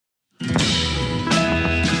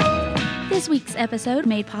This week's episode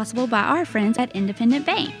made possible by our friends at Independent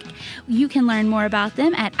Bank. You can learn more about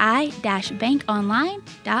them at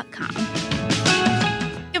i-bankonline.com.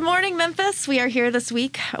 Good morning, Memphis. We are here this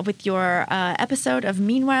week with your episode of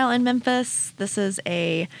Meanwhile in Memphis. This is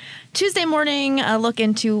a Tuesday morning look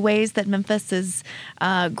into ways that Memphis is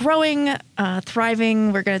growing,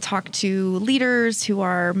 thriving. We're going to talk to leaders who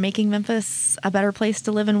are making Memphis a better place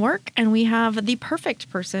to live and work. And we have the perfect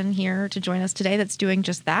person here to join us today that's doing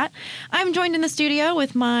just that. I'm joined in the studio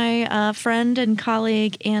with my friend and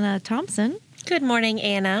colleague, Anna Thompson. Good morning,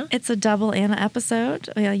 Anna. It's a double Anna episode.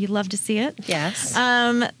 You'd love to see it. Yes.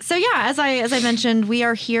 So yeah, as I mentioned, we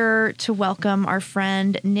are here to welcome our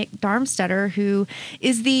friend Nick Darmstaedter, who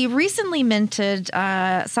is the recently minted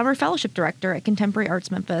Summer Fellowship Director at Contemporary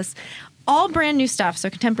Arts Memphis. All brand new stuff.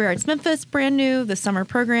 So Contemporary Arts Memphis, brand new. The summer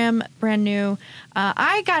program, brand new.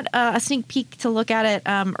 I got a sneak peek to look at it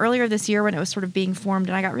earlier this year when it was sort of being formed,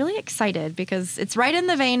 and I got really excited because it's right in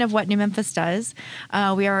the vein of what New Memphis does.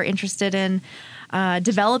 We are interested in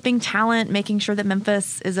developing talent, making sure that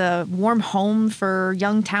Memphis is a warm home for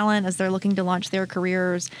young talent as they're looking to launch their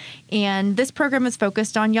careers. And this program is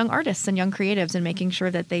focused on young artists and young creatives and making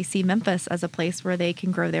sure that they see Memphis as a place where they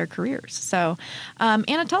can grow their careers. So,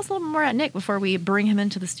 Anna, tell us a little more about Nick before we bring him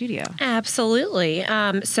into the studio. Absolutely.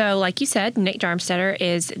 So like you said, Nick Darmstaedter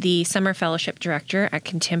is the Summer Fellowship Director at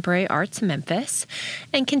Contemporary Arts Memphis.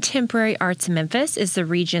 And Contemporary Arts Memphis is the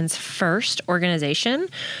region's first organization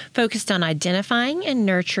focused on identifying and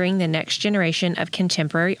nurturing the next generation of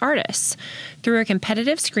contemporary artists. Through a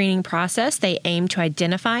competitive screening process, they aim to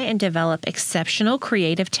identify and develop exceptional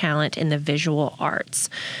creative talent in the visual arts.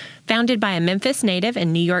 Founded by a Memphis native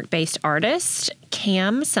and New York-based artist,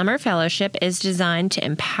 CAM Summer Fellowship is designed to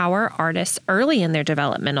empower artists early in their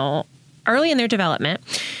development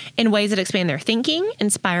in ways that expand their thinking,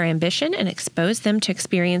 inspire ambition, and expose them to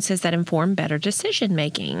experiences that inform better decision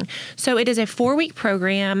making. So it is a 4-week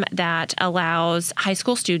program that allows high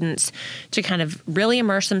school students to kind of really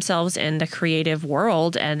immerse themselves in the creative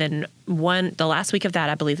world. And then the last week of that,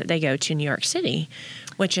 I believe that they go to New York City,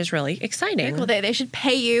 which is really exciting. Well, they should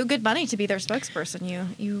pay you good money to be their spokesperson.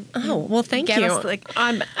 Thank you.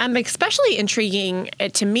 I'm especially intriguing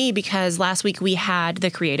to me because last week we had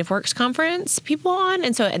the Creative Works Conference people on,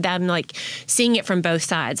 and so I'm like seeing it from both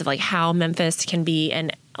sides of like how Memphis can be a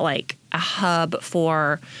hub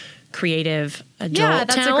for creative adult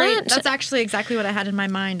talent. That's actually exactly what I had in my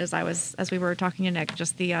mind as we were talking to Nick.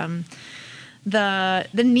 Just the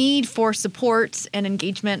need for support and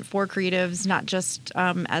engagement for creatives, not just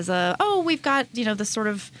we've got, this sort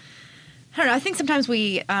of, I don't know, I think sometimes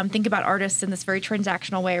we think about artists in this very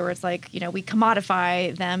transactional way where it's like, we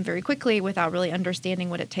commodify them very quickly without really understanding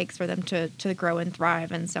what it takes for them to grow and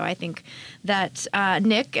thrive. And so I think that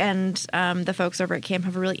Nick and the folks over at CAM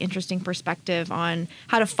have a really interesting perspective on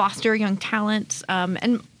how to foster young talent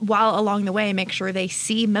and while along the way make sure they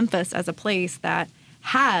see Memphis as a place that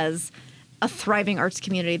has a thriving arts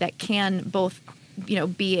community that can both,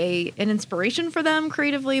 be an inspiration for them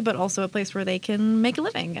creatively, but also a place where they can make a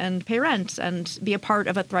living and pay rent and be a part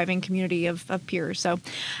of a thriving community of peers. So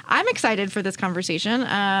I'm excited for this conversation.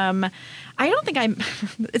 I don't think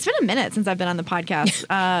it's been a minute since I've been on the podcast,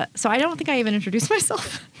 so I don't think I even introduced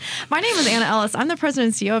myself. My name is Anna Ellis. I'm the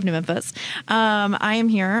president and CEO of New Memphis. I am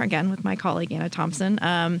here, again, with my colleague, Anna Thompson.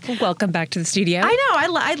 Welcome back to the studio. I know.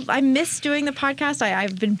 I miss doing the podcast.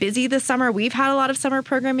 I've been busy this summer. We've had a lot of summer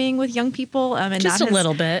programming with young people. And just a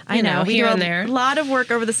little bit. I know. Here and there. A lot of work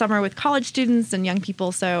over the summer with college students and young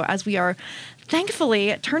people. So as we are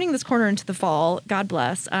thankfully turning this corner into the fall, God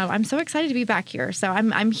bless, I'm so excited to be back here. So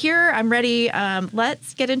I'm here. I'm ready.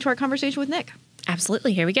 Let's get into our conversation with Nick.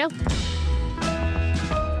 Absolutely. Here we go.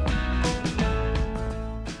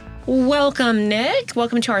 Welcome, Nick.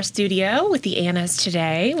 Welcome to our studio with the Annas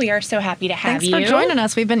today. We are so happy to have you. Thanks for joining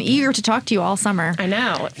us. We've been eager to talk to you all summer. I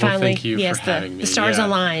know. Finally, thank you for having me. The stars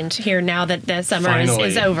aligned here now that the summer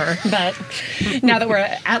is over. But now that we're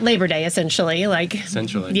at Labor Day, essentially.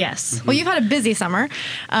 Yes. Well, you've had a busy summer.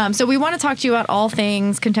 So we want to talk to you about all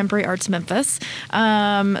things Contemporary Arts Memphis.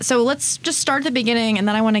 So let's just start at the beginning, and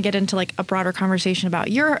then I want to get into a broader conversation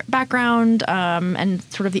about your background and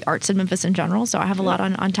sort of the arts in Memphis in general. So I have a lot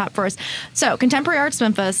on tap for us. So Contemporary Arts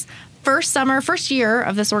Memphis, first year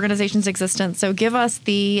of this organization's existence. So give us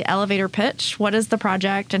the elevator pitch. What is the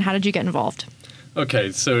project and how did you get involved?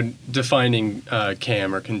 Okay, so defining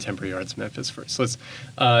CAM or Contemporary Arts Memphis first. So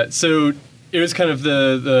it was kind of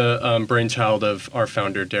the brainchild of our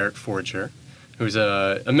founder, Derek Forger, who's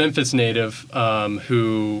a Memphis native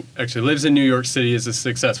who actually lives in New York City, is a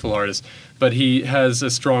successful artist, but he has a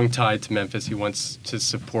strong tie to Memphis. He wants to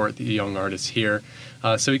support the young artists here.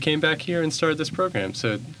 So he came back here and started this program.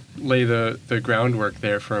 So lay the groundwork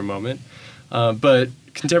there for a moment. But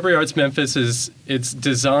Contemporary Arts Memphis it's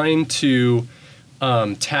designed to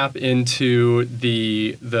tap into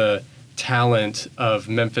the talent of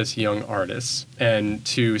Memphis young artists and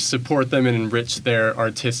to support them and enrich their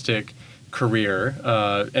artistic career,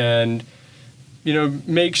 and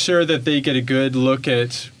make sure that they get a good look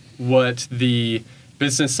at what the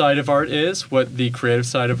business side of art is, what the creative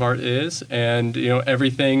side of art is, and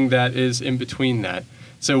everything that is in between that.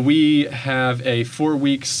 So we have a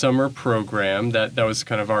 4-week summer program that was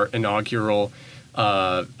kind of our inaugural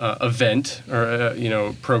event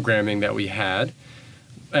or programming that we had,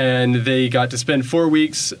 and they got to spend 4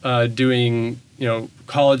 weeks doing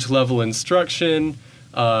college level instruction,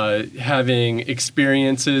 having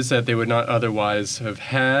experiences that they would not otherwise have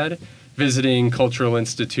had, visiting cultural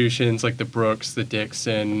institutions like the Brooks, the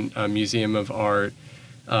Dixon Museum of Art,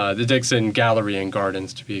 the Dixon Gallery and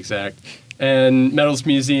Gardens to be exact, and Metals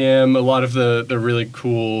Museum, a lot of the really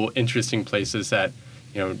cool, interesting places that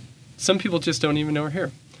some people just don't even know are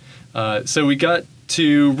here. So we got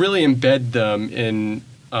to really embed them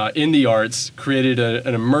in the arts, created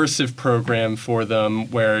an immersive program for them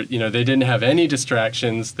where they didn't have any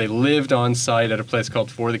distractions. They lived on site at a place called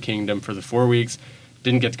For the Kingdom for the 4 weeks.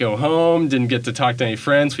 Didn't get to go home. Didn't get to talk to any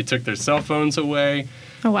friends. We took their cell phones away.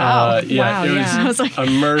 Oh wow! It was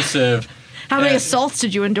immersive. How many assaults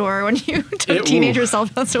did you endure when you took teenager cell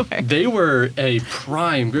phones away? They were a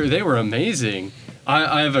prime group. They were amazing.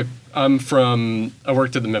 I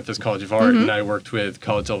worked at the Memphis College of Art, and I worked with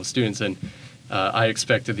college-level students, and I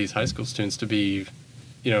expected these high school students to be,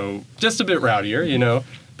 just a bit rowdier,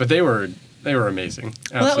 but they were amazing.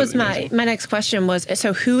 Absolutely. Well, that was my next question was,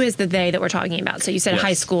 so who is the they that we're talking about? So you said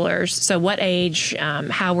high schoolers. So what age,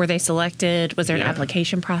 how were they selected? Was there an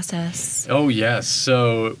application process? Oh, yes.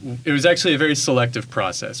 So it was actually a very selective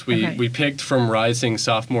process. We picked from rising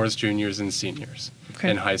sophomores, juniors, and seniors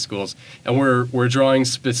in high schools. And we're drawing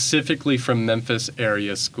specifically from Memphis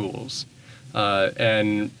area schools.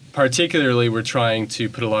 And particularly, we're trying to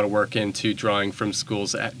put a lot of work into drawing from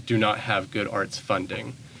schools that do not have good arts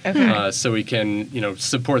funding. Okay. So we can,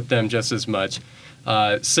 support them just as much.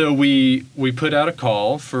 So we put out a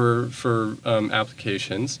call for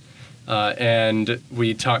applications, and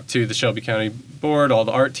we talked to the Shelby County Board, all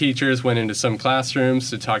the art teachers, went into some classrooms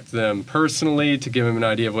to talk to them personally to give them an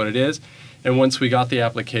idea of what it is. And once we got the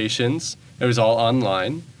applications, it was all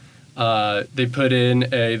online. They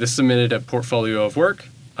submitted a portfolio of work,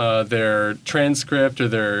 their transcript or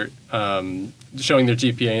their showing their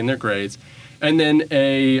GPA and their grades. And then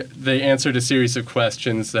they answered a series of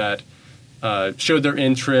questions that showed their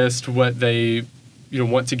interest, what they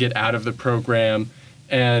want to get out of the program,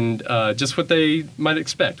 and just what they might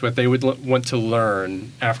expect, what they would want to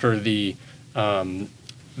learn after the end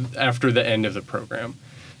of the program.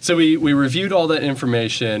 So we reviewed all that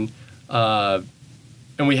information, and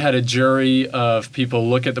we had a jury of people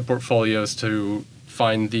look at the portfolios to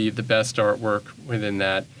find the best artwork within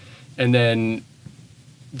that, and then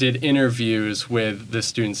did interviews with the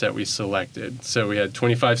students that we selected. So we had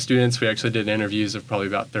 25 students. We actually did interviews of probably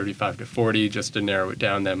about 35 to 40 just to narrow it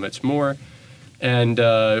down that much more. And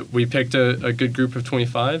we picked a good group of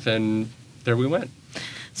 25, and there we went.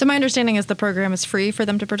 So my understanding is the program is free for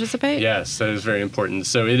them to participate? Yes, that is very important.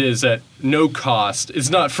 So it is at no cost. It's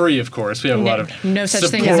not free, of course. We have a lot of no such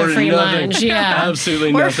support, thing as a free lunch. Yeah,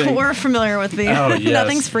 absolutely nothing. We're familiar with the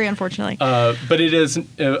nothing's free, unfortunately. But it is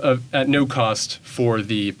at no cost for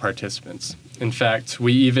the participants. In fact,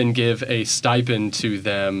 we even give a stipend to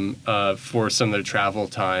them for some of their travel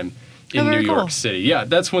time in New York City. Yeah,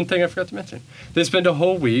 that's one thing I forgot to mention. They spend a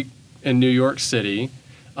whole week in New York City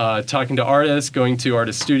talking to artists, going to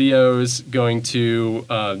artist studios, going to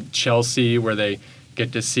Chelsea, where they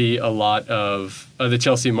get to see a lot of the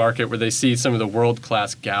Chelsea market, where they see some of the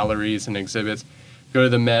world-class galleries and exhibits. Go to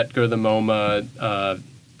the Met, go to the MoMA,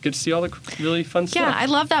 get to see all the really fun stuff. Yeah, I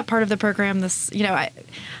love that part of the program.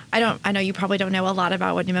 I know you probably don't know a lot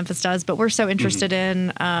about what New Memphis does, but we're so interested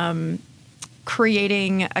in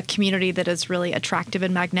creating a community that is really attractive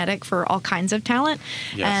and magnetic for all kinds of talent.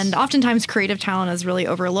 Yes. And oftentimes creative talent is really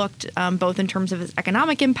overlooked, both in terms of its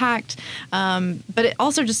economic impact, but it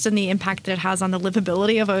also just in the impact that it has on the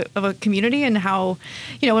livability of a community, and how,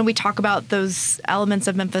 when we talk about those elements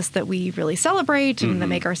of Memphis that we really celebrate and that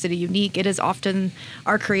make our city unique, it is often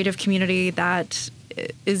our creative community that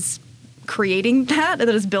is creating that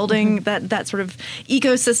is building that sort of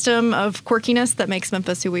ecosystem of quirkiness that makes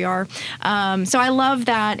Memphis who we are. So I love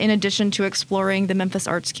that in addition to exploring the Memphis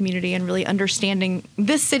arts community and really understanding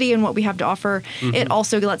this city and what we have to offer, it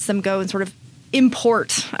also lets them go and sort of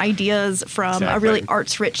import ideas from a really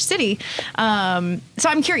arts-rich city. So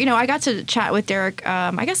I'm curious, I got to chat with Derek,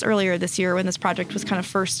 I guess earlier this year when this project was kind of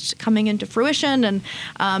first coming into fruition, and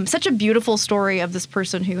such a beautiful story of this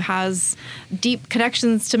person who has deep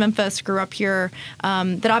connections to Memphis, grew up here,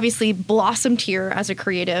 that obviously blossomed here as a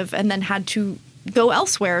creative and then had to go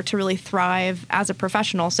elsewhere to really thrive as a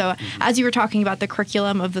professional. So as you were talking about the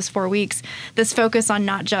curriculum of this 4 weeks, this focus on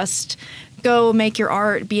not just go make your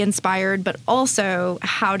art, be inspired, but also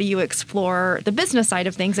how do you explore the business side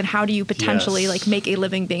of things and how do you potentially make a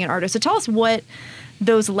living being an artist. So tell us what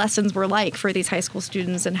those lessons were like for these high school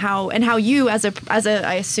students and how you as a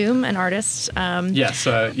I assume an artist who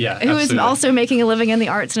is also making a living in the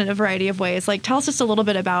arts in a variety of ways. Like, tell us just a little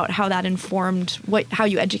bit about how that informed how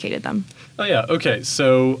you educated them. Oh yeah, okay.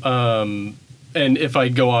 So and if I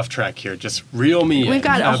go off track here, just reel me in. We've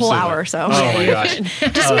got a whole hour, so. Oh my gosh.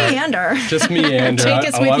 Just meander. Just meander. Take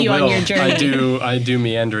us with you on your journey. I do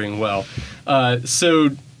meandering well.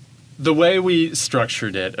 So the way we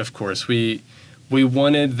structured it, of course, we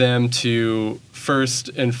wanted them to first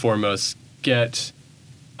and foremost have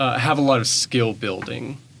a lot of skill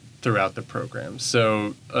building throughout the program.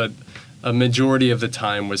 So a majority of the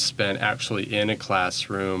time was spent actually in a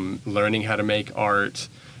classroom learning how to make art.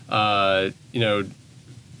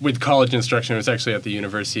 With college instruction, it was actually at the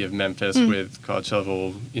University of Memphis with college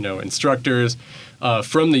level, instructors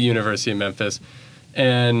from the University of Memphis.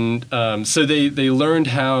 And so they learned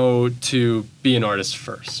how to be an artist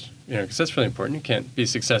first, because that's really important. You can't be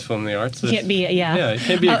successful in the arts. You can't be, you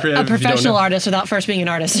can't be a creative a professional artist without first being an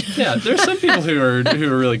artist. Yeah, there's some people who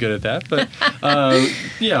are really good at that. But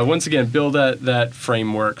once again, build that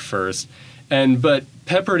framework first. But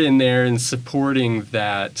peppered in there and supporting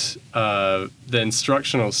that, the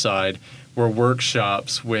instructional side, were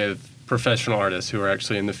workshops with professional artists who are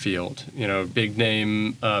actually in the field. Big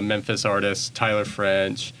name Memphis artists, Tyler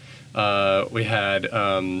French. We had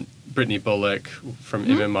Brittany Bullock from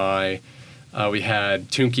MMI. We had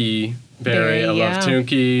Tunke Berry. I love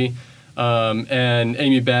Tunke. And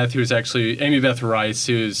Amy Beth Rice,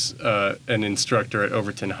 who's an instructor at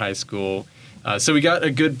Overton High School. So we got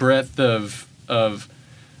a good breadth of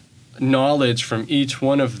knowledge from each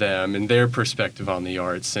one of them and their perspective on the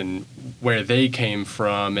arts and where they came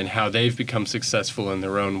from and how they've become successful in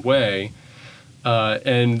their own way.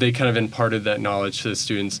 And they kind of imparted that knowledge to the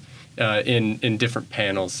students in different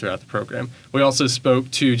panels throughout the program. We also spoke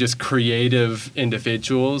to just creative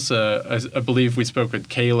individuals. I believe we spoke with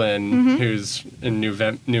Kaylin, who's in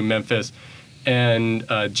New Memphis, and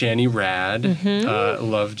Janny Rad.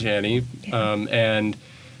 Love Janny. And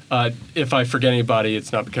if I forget anybody,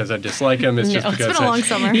 it's not because I dislike them. It's just because it's been a long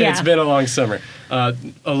summer. It's been a long summer. A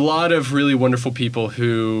lot of really wonderful people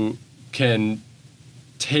who can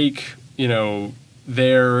take,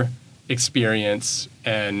 their experience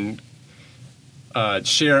and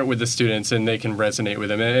share it with the students, and they can resonate with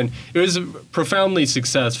them. And it was profoundly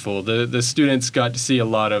successful. The students got to see a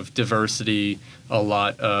lot of diversity, a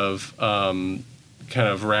lot of kind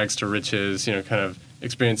of rags to riches, kind of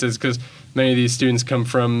experiences, because many of these students come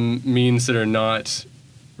from means that are not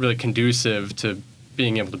really conducive to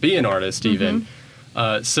being able to be an artist even.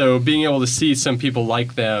 So being able to see some people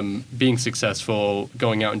like them being successful,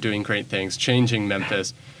 going out and doing great things, changing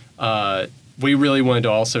Memphis, we really wanted to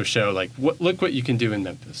also show, look what you can do in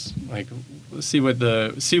Memphis. See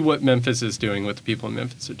what Memphis is doing, what the people in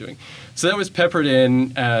Memphis are doing. So that was peppered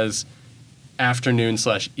in as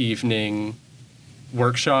afternoon/evening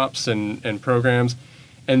workshops and programs.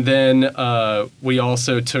 And then we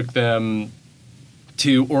also took them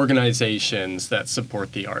to organizations that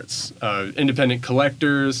support the arts, independent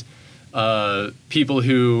collectors, people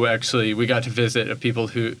who actually, we got to visit people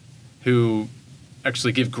who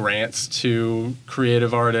actually give grants to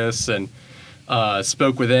creative artists, and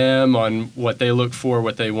spoke with them on what they look for,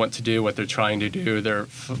 what they want to do, what they're trying to do, their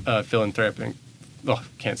philanthropic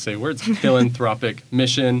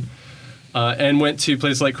mission. And went to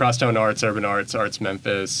places like Crosstown Arts, Urban Arts, Arts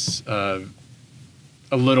Memphis, a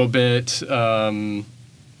little bit, a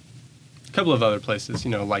couple of other places,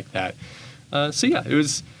 like that. That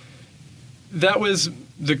was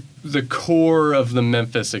the core of the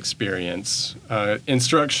Memphis experience.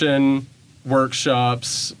 Instruction,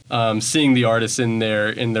 workshops, seeing the artists in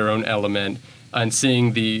their own element, and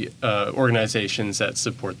seeing the organizations that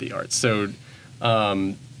support the arts. So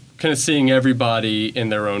kind of seeing everybody in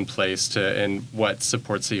their own place and what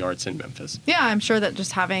supports the arts in Memphis. Yeah, I'm sure that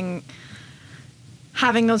just having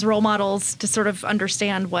having those role models to sort of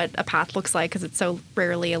understand what a path looks like, because it's so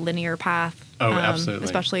rarely a linear path. Oh, absolutely.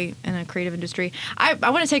 Especially in a creative industry. I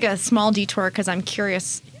want to take a small detour because I'm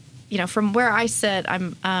curious. From where I sit,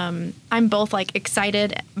 I'm both like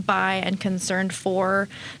excited by and concerned for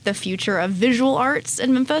the future of visual arts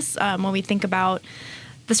in Memphis. When we think about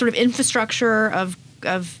the sort of infrastructure of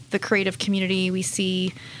the creative community, we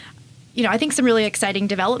see, I think some really exciting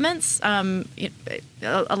developments.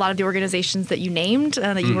 A lot of the organizations that you named,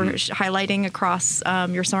 that you were highlighting across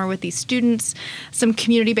your summer with these students, some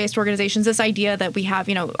community-based organizations. This idea that we have,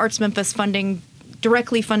 Arts Memphis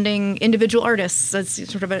directly funding individual artists as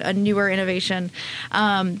sort of a newer innovation.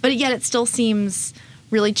 But yet it still seems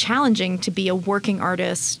really challenging to be a working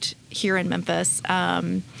artist here in Memphis.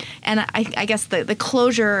 And I guess the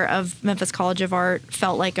closure of Memphis College of Art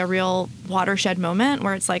felt like a real watershed moment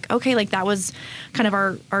where it's like, okay, like that was kind of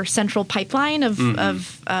our central pipeline of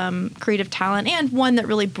creative talent, and one that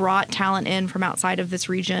really brought talent in from outside of this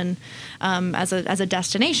region as a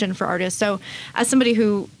destination for artists. So as somebody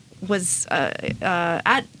who was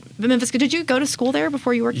at Memphis, did you go to school there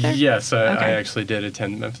before you worked there? Yes, I actually did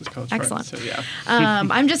attend Memphis College of Art. Excellent. So yeah.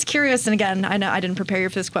 I'm just curious, and again, I know I didn't prepare you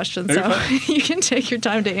for this question, so you can take your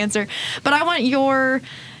time to answer. But I want your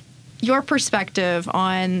perspective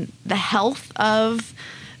on the health of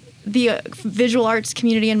the visual arts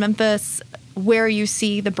community in Memphis, where you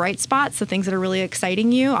see the bright spots, the things that are really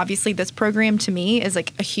exciting you. Obviously, this program to me is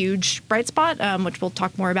like a huge bright spot, which we'll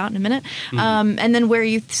talk more about in a minute. And then where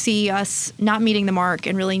you see us not meeting the mark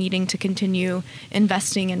and really needing to continue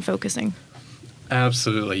investing and focusing.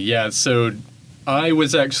 Absolutely, yeah. So I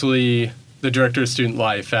was actually the director of student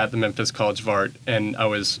life at the Memphis College of Art, and I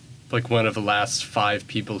was like one of the last 5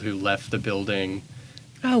 people who left the building.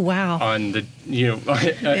 Oh, wow. On the,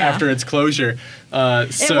 after its closure.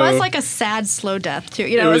 It was like a sad, slow death, too.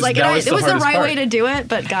 It was the right way to do it,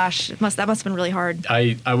 but gosh, that must have been really hard.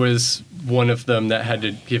 I was one of them that had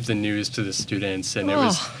to give the news to the students, and it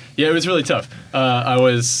was really tough. I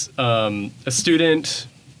was a student,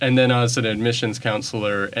 and then I was an admissions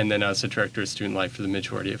counselor, and then I was a director of student life for the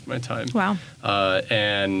majority of my time. Wow.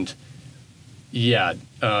 That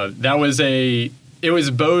was it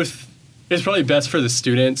was both. It's probably best for the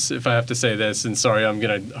students, if I have to say this, and sorry, I'm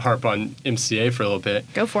going to harp on MCA for a little bit.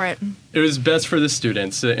 Go for it. It was best for the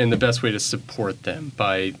students, and the best way to support them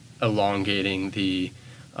by elongating the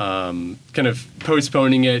kind of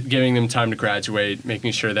postponing it, giving them time to graduate,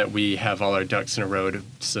 making sure that we have all our ducks in a row to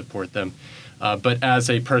support them. But as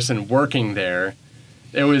a person working there,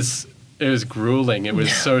 it was grueling. It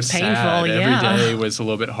was so sad. Every day was a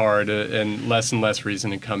little bit hard and less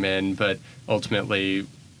reason to come in, but ultimately,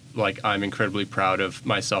 I'm incredibly proud of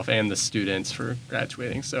myself and the students for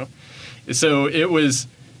graduating. So it was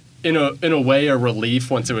in a way a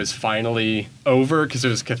relief once it was finally over, because it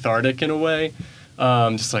was cathartic in a way.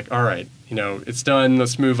 Just like, all right, it's done.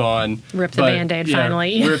 Let's move on. Rip the Band-Aid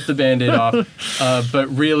finally. Rip the Band-Aid off. But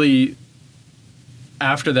really,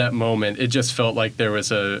 after that moment, it just felt like there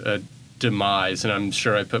was a demise, and I'm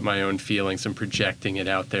sure I put my own feelings and projecting it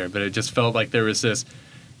out there, but it just felt like there was this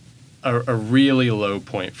a really low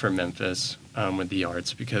point for Memphis with the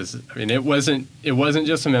arts, because it wasn't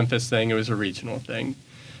just a Memphis thing; it was a regional thing.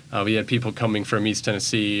 We had people coming from East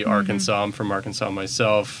Tennessee, Arkansas. I'm from Arkansas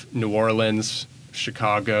myself, New Orleans,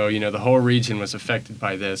 Chicago. The whole region was affected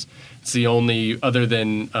by this. It's the only, other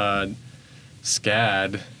than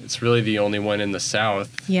SCAD, it's really the only one in the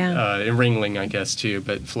South. Yeah. In Ringling, I guess, too,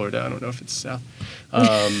 but Florida, I don't know if it's South.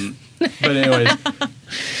 But anyways,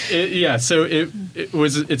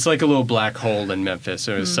 it's like a little black hole in Memphis.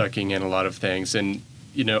 So it was sucking in a lot of things. And,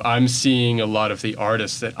 I'm seeing a lot of the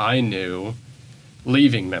artists that I knew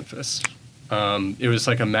leaving Memphis. It was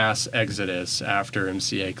like a mass exodus after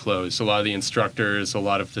MCA closed. A lot of the instructors, a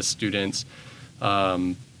lot of the students,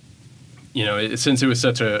 since it was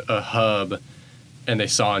such a hub, and they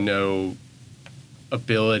saw no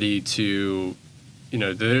ability to,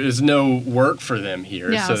 there is no work for them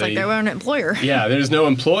here. Yeah, so it's like they were an employer. Yeah, there's no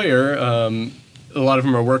employer. A lot of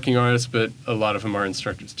them are working artists, but a lot of them are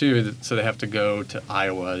instructors too. So they have to go to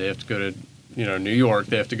Iowa. They have to go to, New York.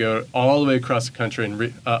 They have to go all the way across the country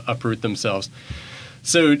and uproot themselves.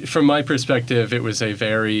 So from my perspective, it was a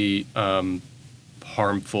very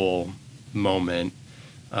harmful moment.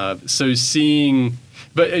 Actually,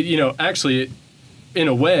 in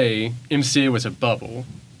a way, MCA was a bubble.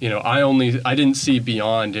 I didn't see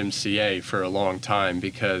beyond MCA for a long time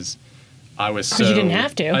because I was so... You didn't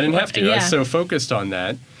have to. I didn't have to. Yeah. I was so focused on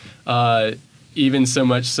that. Even so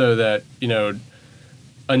much so that,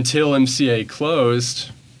 until MCA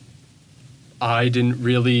closed, I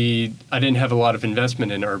didn't have a lot of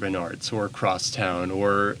investment in urban arts or Crosstown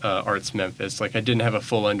or Arts Memphis. Like, I didn't have a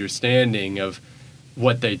full understanding of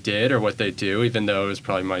what they did or what they do, even though it was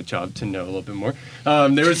probably my job to know a little bit more.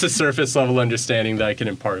 There was a surface level understanding that I could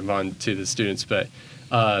impart on to the students, but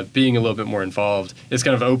being a little bit more involved, it's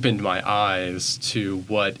kind of opened my eyes to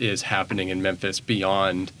what is happening in Memphis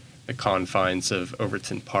beyond the confines of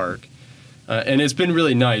Overton Park. And it's been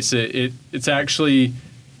really nice. It's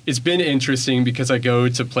been interesting because I go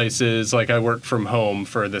to places, like I work from home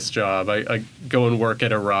for this job. I go and work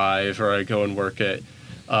at Arrive, or I go and work at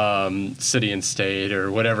City and State,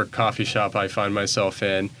 or whatever coffee shop I find myself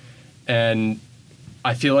in. And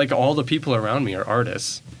I feel like all the people around me are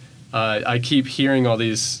artists. I keep hearing all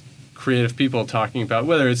these creative people talking about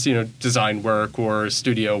whether it's, design work or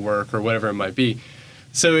studio work or whatever it might be.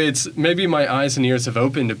 So it's maybe my eyes and ears have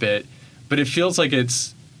opened a bit, but it feels like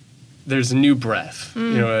there's a new breath.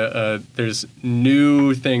 There's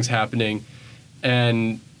new things happening,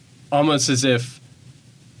 and almost as if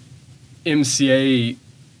MCA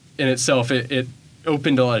in itself, it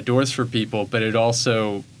opened a lot of doors for people, but it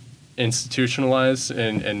also institutionalized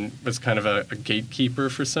and was kind of a gatekeeper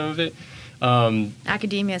for some of it.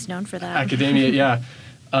 Academia is known for that. Academia, yeah.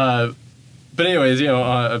 But anyways,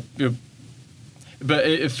 but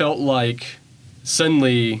it felt like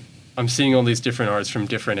suddenly I'm seeing all these different arts from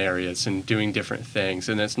different areas and doing different things,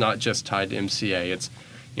 and it's not just tied to MCA. It's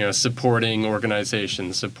supporting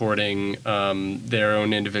organizations, supporting their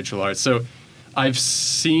own individual arts. So I've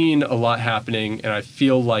seen a lot happening, and I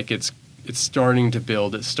feel like it's starting to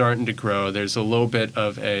build. It's starting to grow. There's a little bit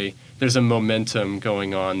of there's a momentum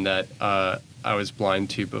going on that I was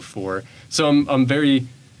blind to before. So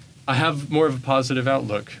I have more of a positive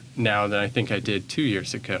outlook now than I think I did 2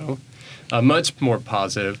 years ago. Much more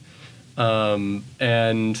positive.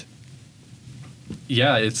 And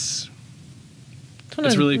yeah, it's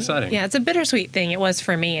really exciting. Yeah, it's a bittersweet thing. It was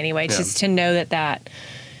for me anyway, just to know that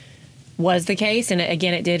was the case. And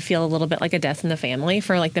again, it did feel a little bit like a death in the family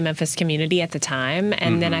for like the Memphis community at the time.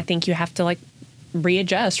 And then I think you have to like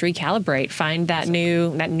readjust, recalibrate, find that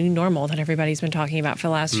new normal that everybody's been talking about for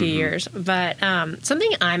the last few years. But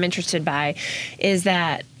something I'm interested by is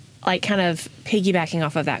that, like, kind of piggybacking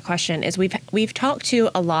off of that question, is we've talked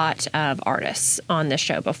to a lot of artists on this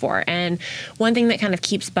show before, and one thing that kind of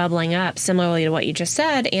keeps bubbling up, similarly to what you just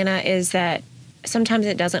said, Anna, is that sometimes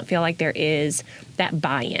it doesn't feel like there is that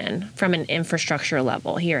buy-in from an infrastructure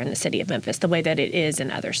level here in the city of Memphis, the way that it is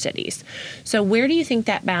in other cities. So where do you think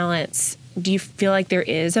that balance, do you feel like there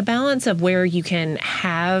is a balance of where you can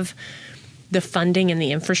have the funding and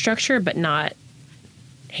the infrastructure but not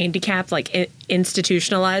handicap, like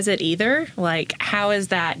institutionalize it either? Like, how is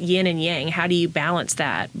that yin and yang? How do you balance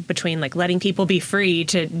that between like letting people be free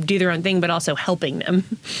to do their own thing but also helping them?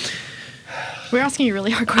 We're asking you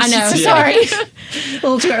really hard questions. I know. Sorry. A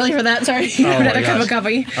little too early for that. Sorry. Another cup of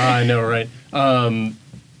coffee. I know, right?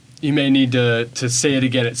 You may need to say it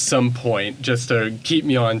again at some point just to keep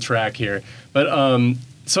me on track here. But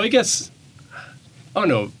so I guess, I don't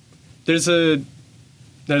know. That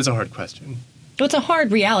is a hard question. Well, it's a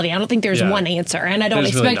hard reality. I don't think there's one answer, and I don't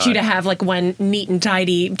expect you to have like one neat and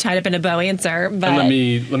tidy, tied up in a bow answer. But and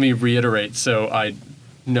let me reiterate so I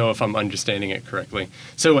know if I'm understanding it correctly.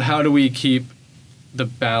 So how do we keep the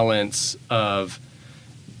balance of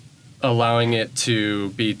allowing it to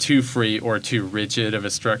be too free or too rigid of a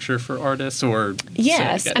structure for artists? Or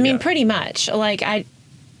yes, I mean pretty much. Like I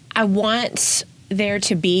want there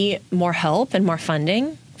to be more help and more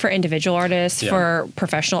funding for individual artists, for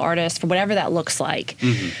professional artists, for whatever that looks like.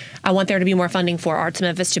 I want there to be more funding for Arts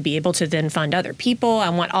Memphis to be able to then fund other people. I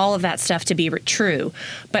want all of that stuff to be true.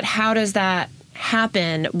 But how does that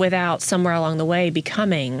happen without somewhere along the way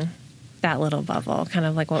becoming that little bubble, kind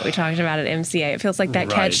of like what we talked about at MCA? It feels like that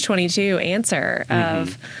catch-22 answer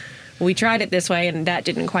of, we tried it this way and that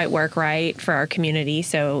didn't quite work right for our community,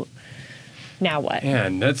 so now what?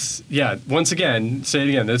 And once again, say it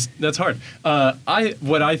again, that's hard.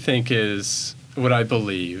 What I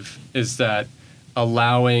believe is that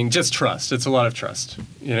allowing just trust. It's a lot of trust.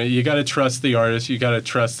 You got to trust the artist. You got to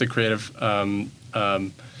trust the creative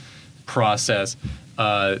process.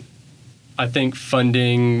 I think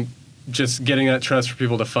funding, just getting that trust for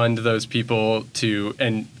people to fund those people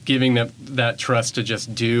and giving them that trust to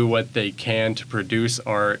just do what they can to produce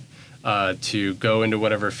art, to go into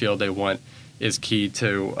whatever field they want, is key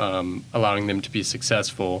to allowing them to be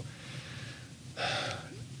successful.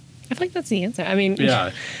 I feel like that's the answer. I mean,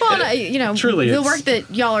 Yeah. Well, you know, Truly, the it's- work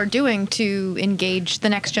that y'all are doing to engage the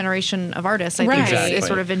next generation of artists, I think, Right. is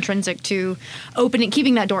sort of intrinsic to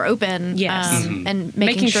keeping that door open, Yes. and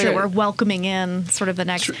making sure that we're welcoming in sort of the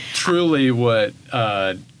next. Truly, what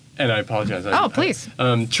and I apologize. Oh, please.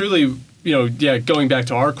 Truly, going back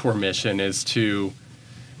to our core mission is to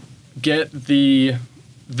get the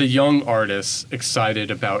young artists excited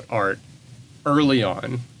about art early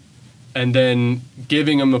on, and then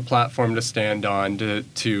giving them a platform to stand on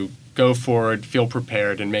to go forward, feel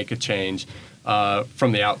prepared, and make a change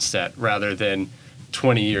from the outset, rather than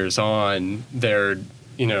 20 years on,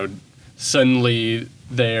 suddenly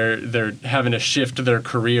they're having to shift their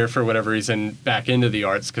career for whatever reason back into the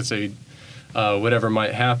arts because they whatever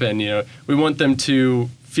might happen. We want them to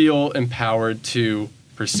feel empowered to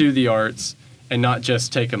pursue the arts and not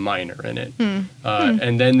just take a minor in it.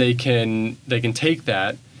 And then they can take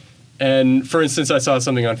that. And for instance, I saw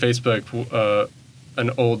something on Facebook,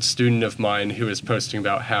 an old student of mine who was posting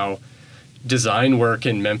about how design work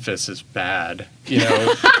in Memphis is bad.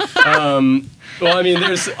 Well, I mean,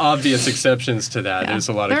 there's obvious exceptions to that. Yeah. There's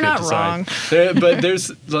a lot of They're good not design. wrong. But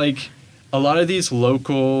there's like a lot of these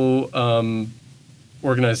local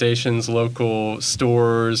organizations, local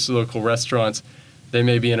stores, local restaurants. They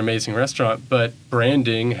may be an amazing restaurant, but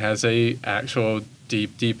branding has a actual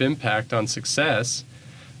deep impact on success.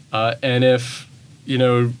 And if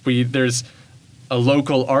there's a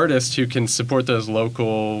local artist who can support those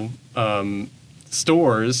local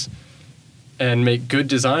stores and make good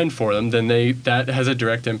design for them, then that has a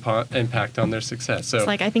direct impact on their success. So It's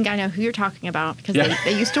like, I think I know who you're talking about because Yeah.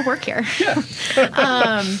 they used to work here.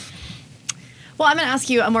 yeah. Well, I'm going to ask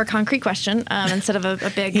you a more concrete question instead of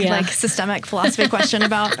a big systemic philosophy question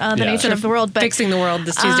about the Yeah. nature of the world. But fixing the world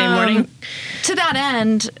this Tuesday morning. to that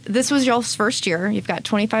end, this was y'all's first year. You've got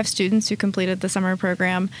 25 students who completed the summer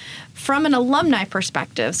program. From an alumni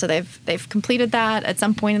perspective, so they've completed that. At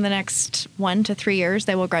some point in the next 1 to 3 years,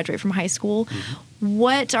 they will graduate from high school.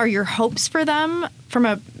 What are your hopes for them from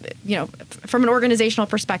an organizational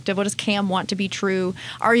perspective? What does CAM want to be true?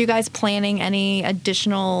 Are you guys planning any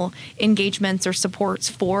additional engagements or supports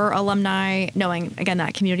for alumni, knowing, again,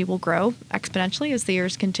 that community will grow exponentially as the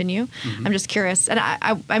years continue? I'm just curious. And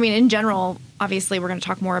I mean, in general, obviously, we're going to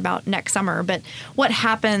talk more about next summer, but what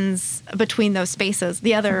happens between those spaces,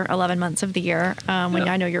 the other 11 months of the year, when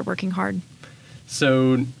I know you're working hard?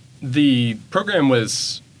 So the program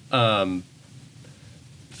was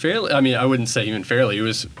fairly, I mean, I wouldn't say even fairly, it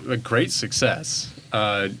was a great success.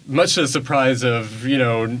 Much to the surprise of,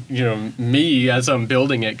 me as I'm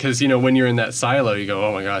building it, because, when you're in that silo, you go,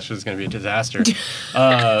 oh my gosh, this is going to be a disaster.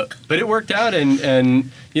 But it worked out, and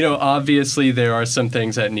obviously there are some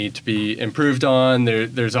things that need to be improved on.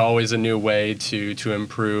 There's always a new way to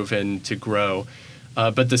improve and to grow.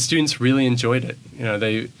 But the students really enjoyed it.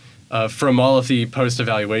 They from all of the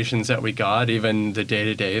post-evaluations that we got, even the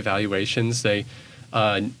day-to-day evaluations, they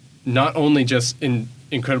not only just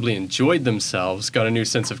incredibly enjoyed themselves, got a new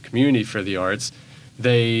sense of community for the arts,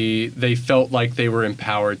 they felt like they were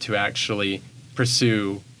empowered to actually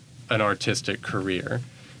pursue an artistic career.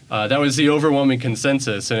 That was the overwhelming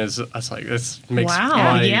consensus, and I was like, this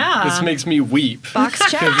makes me weep. Box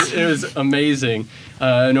check. It was amazing,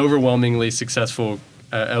 an overwhelmingly successful,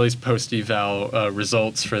 at least post-eval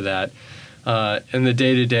results for that. And the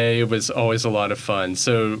day-to-day was always a lot of fun.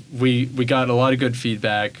 So we got a lot of good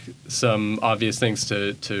feedback, some obvious things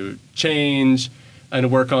to change and to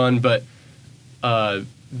work on, but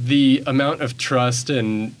the amount of trust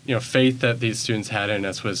and faith that these students had in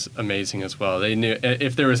us was amazing as well. They knew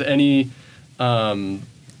if there was any fault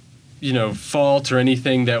or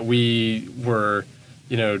anything that we were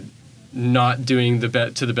not doing to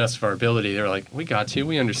the best of our ability, they were like, we got you,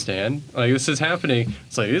 we understand. Like, this is happening.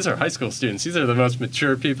 It's like, these are high school students. These are the most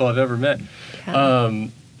mature people I've ever met. Yeah.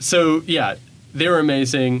 So, yeah, they were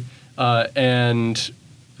amazing. And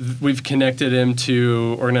we've connected them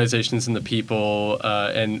to organizations and the people.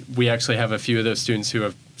 And we actually have a few of those students who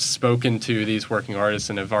have spoken to these working artists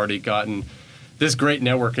and have already gotten this great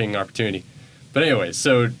networking opportunity. But anyway,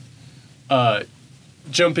 so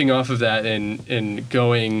jumping off of that and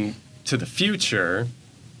going to the future,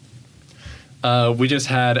 we just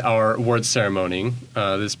had our awards ceremony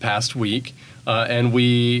this past week, and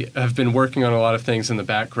we have been working on a lot of things in the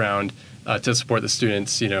background to support the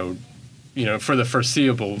students, for the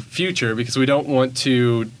foreseeable future, because we don't want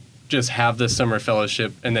to just have the summer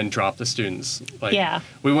fellowship and then drop the students.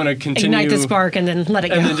 We want to continue, ignite the spark and then let it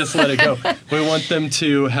go. And then just let it go. We want them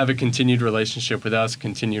to have a continued relationship with us,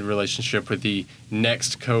 continued relationship with the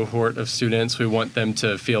next cohort of students. We want them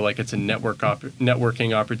to feel like it's a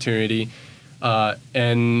networking opportunity.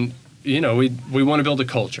 And we want to build a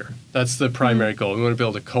culture. That's the primary goal. We want to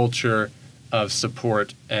build a culture of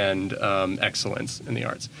support and excellence in the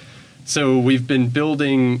arts. So we've been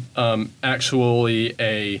building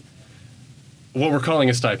actually what we're calling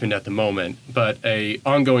a stipend at the moment, but a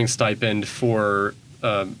ongoing stipend for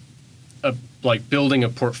like building a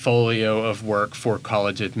portfolio of work for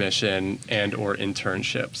college admission and or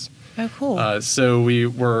internships. Oh, cool. So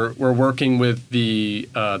we're working with the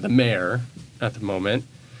mayor at the moment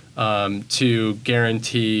to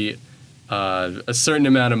guarantee a certain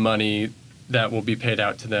amount of money that will be paid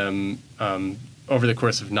out to them over the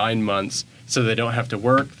course of 9 months, so they don't have to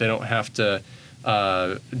work, they don't have to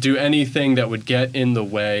do anything that would get in the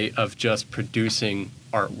way of just producing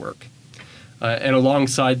artwork. And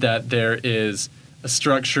alongside that, there is a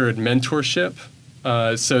structured mentorship,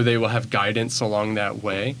 so they will have guidance along their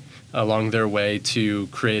way to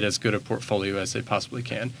create as good a portfolio as they possibly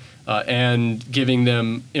can. And giving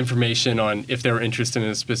them information on if they're interested in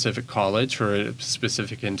a specific college or a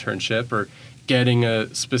specific internship or getting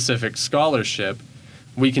a specific scholarship,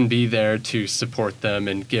 we can be there to support them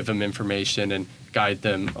and give them information and guide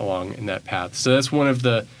them along in that path. So that's one of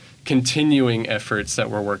the continuing efforts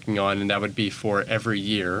that we're working on, and that would be for every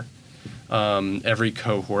year, every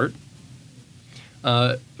cohort.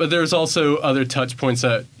 But there's also other touch points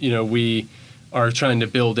that we are trying to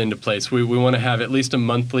build into place. We want to have at least a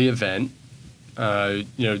monthly event,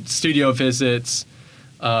 studio visits,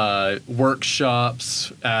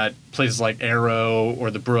 workshops at places like Arrow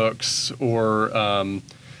or the Brooks or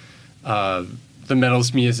the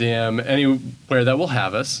Metals Museum, anywhere that will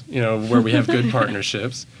have us, where we have good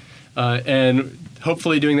partnerships. And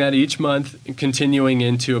hopefully doing that each month, continuing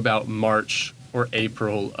into about March or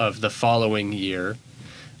April of the following year,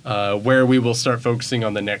 where we will start focusing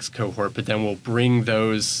on the next cohort, but then we'll bring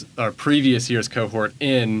our previous year's cohort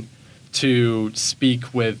in to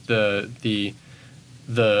speak with the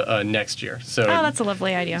next year. So that's a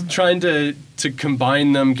lovely idea. Trying to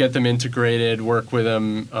combine them, get them integrated, work with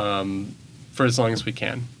them for as long as we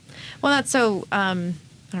can. Well, that's so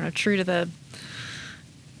true to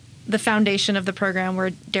the foundation of the program,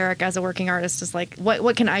 where Derek, as a working artist, is like,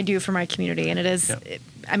 what can I do for my community? And it is,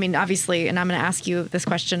 obviously, and I'm going to ask you this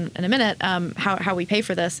question in a minute, how we pay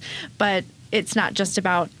for this, but it's not just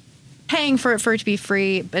about paying for it to be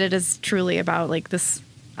free, but it is truly about like this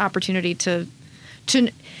opportunity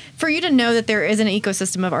for you to know that there is an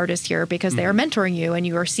ecosystem of artists here, because they are mentoring you and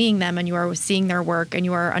you are seeing them and you are seeing their work and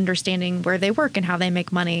you are understanding where they work and how they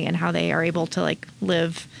make money and how they are able to like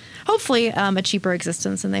live, hopefully, a cheaper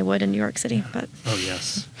existence than they would in New York City. But oh,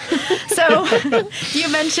 yes. So you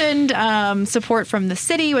mentioned support from the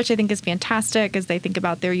city, which I think is fantastic as they think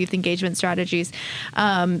about their youth engagement strategies.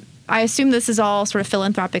 I assume this is all sort of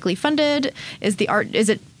philanthropically funded. Is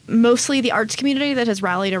it mostly the arts community that has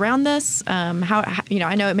rallied around this? I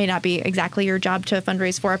know it may not be exactly your job to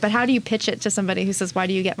fundraise for it, but how do you pitch it to somebody who says, why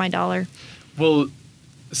do you get my dollar? Well,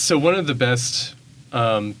 so one of the best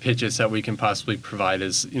pitches that we can possibly provide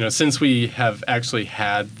is, since we have actually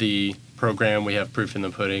had the program, we have proof in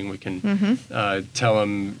the pudding, we can tell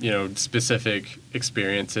them, specific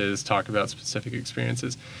experiences, talk about specific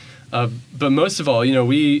experiences. But most of all,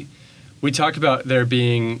 we talk about there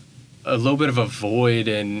being a little bit of a void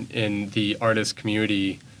in the artist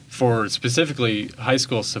community for specifically high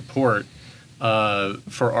school support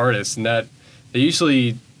for artists, and that they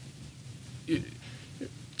usually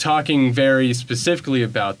talking very specifically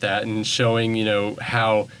about that and showing,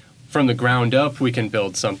 how from the ground up we can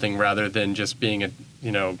build something rather than just being a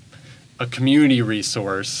community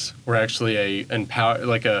resource or actually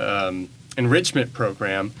enrichment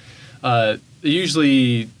program.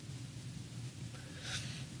 Usually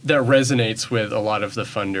that resonates with a lot of the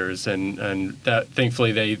funders, and that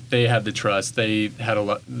thankfully they had the trust. They had a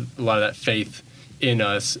lot of that faith in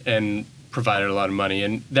us and provided a lot of money.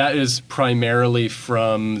 And that is primarily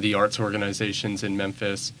from the arts organizations in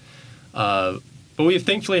Memphis. But we've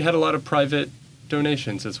thankfully had a lot of private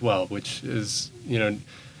donations as well, which is,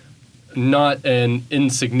 not an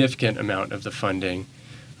insignificant amount of the funding.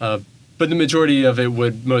 But the majority of it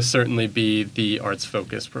would most certainly be the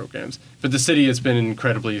arts-focused programs. But the city has been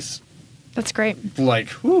incredibly... That's great.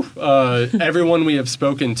 Everyone we have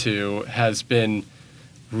spoken to has been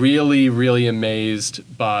really, really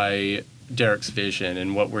amazed by Derek's vision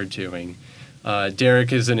and what we're doing.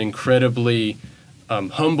 Derek is an incredibly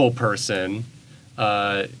humble person.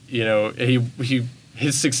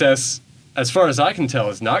 His success, as far as I can tell,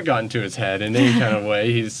 has not gotten to his head in any kind of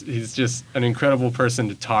way. He's just an incredible person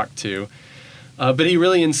to talk to. But he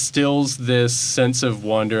really instills this sense of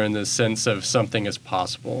wonder and this sense of something is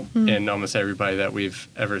possible in almost everybody that we've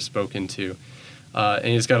ever spoken to. And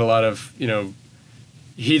he's got a lot of,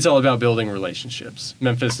 he's all about building relationships.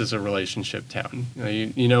 Memphis is a relationship town.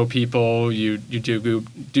 You know people, you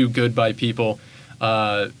do good by people.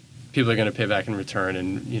 People are going to pay back in return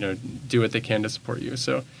and, do what they can to support you.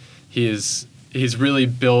 So he's really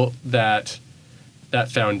built that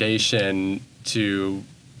foundation to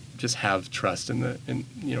just have trust from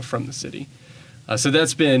the city. So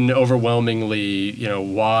that's been overwhelmingly,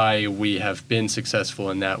 why we have been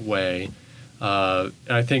successful in that way.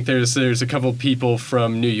 I think there's a couple people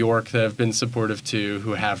from New York that have been supportive too,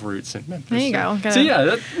 who have roots in Memphis. There you go. So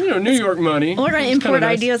yeah, New York money. We're going to import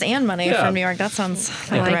nice. ideas and money from New York. That sounds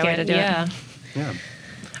like the right way to do it. Yeah.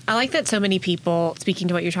 I like that so many people, speaking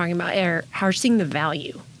to what you're talking about, are seeing the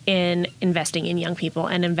value in investing in young people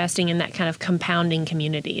and investing in that kind of compounding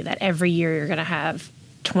community, that every year you're going to have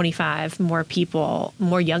 25 more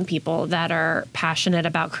young people that are passionate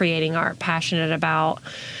about creating art, passionate about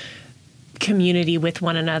community with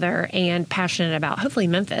one another, and passionate about hopefully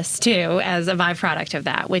Memphis too as a byproduct of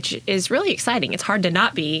that, which is really exciting. It's hard to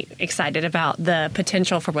not be excited about the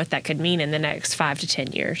potential for what that could mean in the next 5 to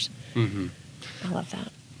 10 years. Mm-hmm. I love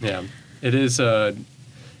that. Yeah, it is.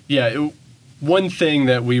 One thing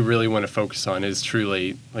that we really want to focus on is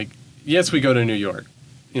truly, yes, we go to New York.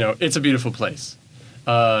 It's a beautiful place.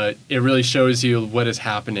 It really shows you what is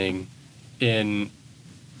happening in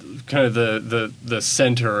kind of the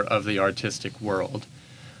center of the artistic world.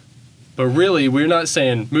 But really, we're not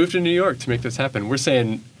saying move to New York to make this happen. We're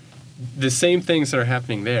saying the same things that are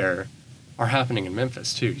happening there are happening in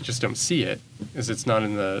Memphis too. You just don't see it because it's not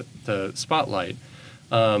in the spotlight.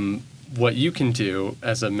 What you can do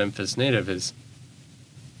as a Memphis native is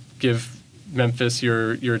give Memphis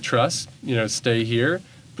your trust. Stay here,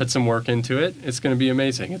 put some work into it. It's going to be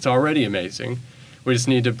amazing. It's already amazing. We just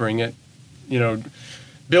need to bring it,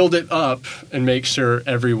 build it up and make sure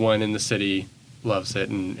everyone in the city loves it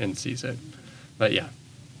and sees it. But yeah.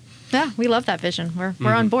 Yeah, we love that vision.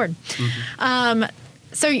 We're on board. Mm-hmm.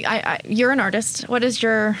 So you're an artist. What is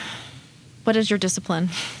your discipline?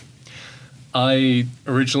 I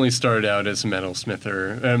originally started out as a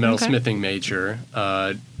metalsmithing major,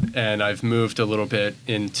 and I've moved a little bit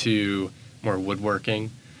into more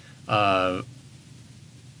woodworking.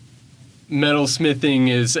 Metalsmithing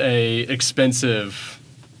is a expensive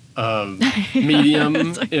medium.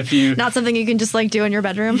 If you not something you can just do in your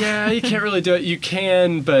bedroom. Yeah, you can't really do it. You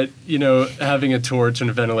can, but having a torch and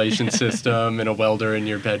a ventilation system and a welder in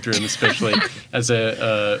your bedroom, especially as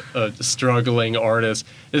a struggling artist,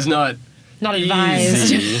 is not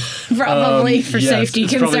advised. Probably for safety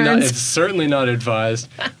concerns. It's certainly not advised.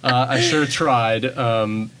 I sure tried.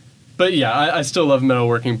 But yeah, I still love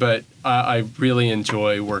metalworking, but I really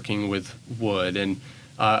enjoy working with wood, and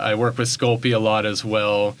I work with Sculpey a lot as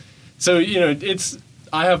well. So,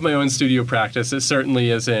 I have my own studio practice. It certainly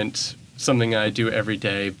isn't something I do every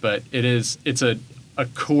day, but it's a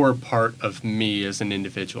core part of me as an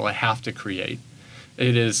individual. I have to create.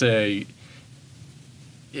 It is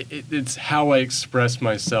it's how I express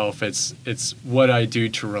myself. It's what I do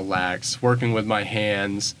to relax, working with my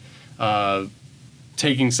hands,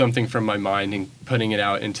 taking something from my mind and putting it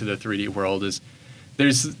out into the 3D world.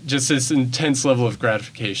 There's just this intense level of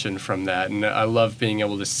gratification from that, and I love being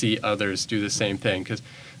able to see others do the same thing, because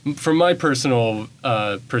from my personal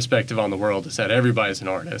perspective on the world is that everybody's an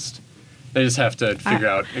artist. They just have to figure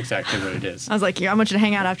out exactly what it is. I was like, I want you to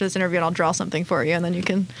hang out after this interview and I'll draw something for you, and then you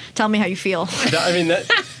can tell me how you feel.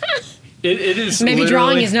 It is maybe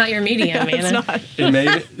drawing is not your medium, Anna.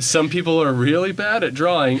 It's not. Some people are really bad at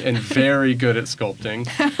drawing and very good at sculpting.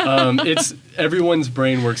 It's everyone's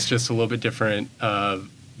brain works just a little bit different.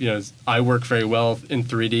 I work very well in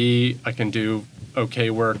 3D. I can do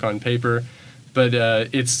okay work on paper, but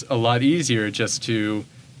it's a lot easier just to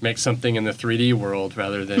make something in the 3D world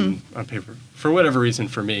rather than on paper, for whatever reason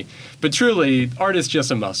for me. But truly, art is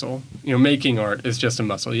just a muscle. Making art is just a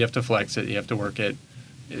muscle. You have to flex it. You have to work it.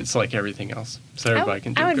 It's like everything else. So everybody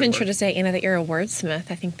can do it. I would venture to say, Anna, that you're a wordsmith.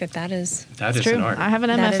 I think that is true. An art. I have an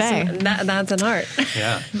MFA. That's an art.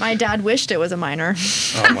 Yeah. My dad wished it was a minor.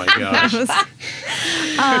 Oh my gosh.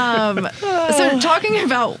 So talking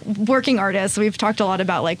about working artists, we've talked a lot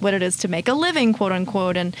about what it is to make a living, quote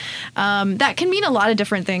unquote, and that can mean a lot of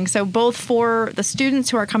different things. So both for the students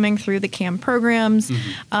who are coming through the CAM programs,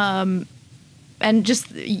 and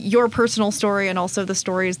just your personal story and also the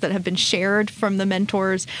stories that have been shared from the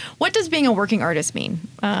mentors. What does being a working artist mean?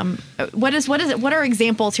 What is it? What are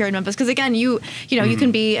examples here in Memphis? Because again, you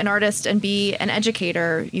can be an artist and be an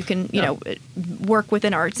educator. You can work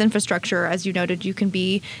within arts infrastructure, as you noted. You can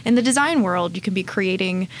be in the design world. You can be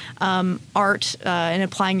creating art and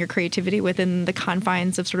applying your creativity within the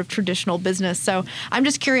confines of sort of traditional business. So I'm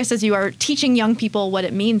just curious, as you are teaching young people what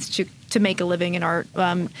it means to make a living in art.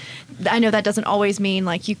 I know that doesn't always mean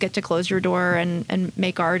like you get to close your door and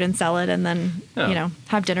make art and sell it and then,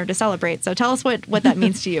 have dinner to celebrate. So tell us what that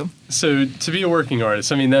means to you. So to be a working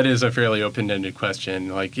artist, I mean, that is a fairly open-ended question.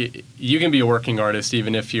 Like you can be a working artist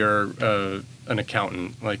even if you're an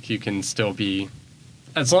accountant. Like you can still be,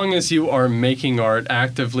 as long as you are making art,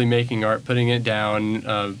 actively making art, putting it down,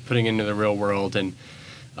 putting it into the real world. And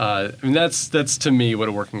I mean, that's to me what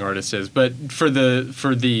a working artist is. But for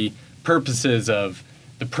the purposes of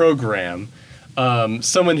the program,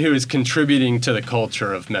 someone who is contributing to the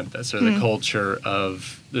culture of Memphis or the culture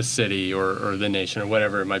of the city or the nation or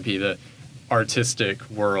whatever it might be, the artistic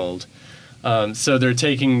world. So they're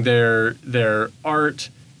taking their art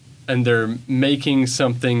and they're making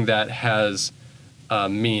something that has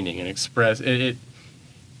meaning and express it.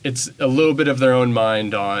 It's a little bit of their own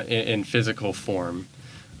mind in physical form.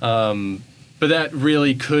 But that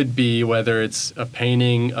really could be whether it's a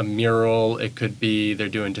painting, a mural. It could be they're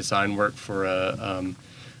doing design work for a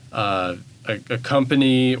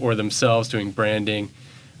company or themselves doing branding.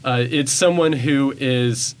 It's someone who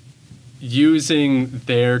is using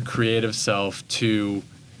their creative self to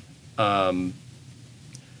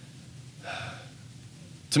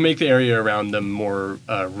make the area around them more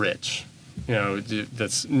rich.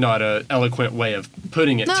 That's not an eloquent way of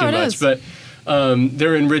putting it too much, but.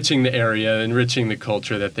 They're enriching the area, enriching the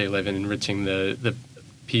culture that they live in, enriching the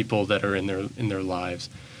people that are in their lives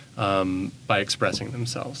by expressing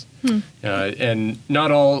themselves. And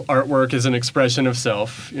not all artwork is an expression of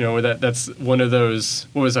self. That's one of those.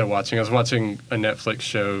 What was I watching? I was watching a Netflix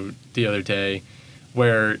show the other day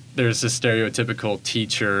where there's a stereotypical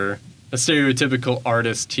teacher, a stereotypical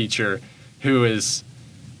artist teacher who is,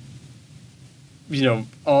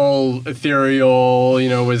 all ethereal,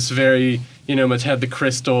 was very, much had the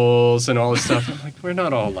crystals and all this stuff. I'm like, we're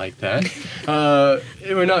not all like that.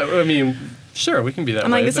 We're not, I mean, sure, we can be that way.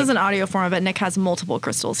 I'm like, this is an audio form, but Nick has multiple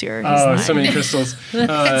crystals here. So many crystals.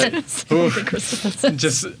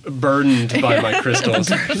 Just burdened by my crystals.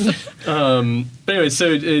 But anyway,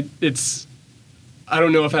 so it's, I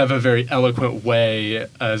don't know if I have a very eloquent way,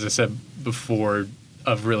 as I said before,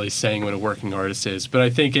 of really saying what a working artist is, but I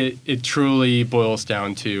think it truly boils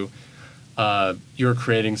down to you're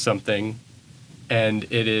creating something, and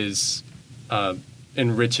it is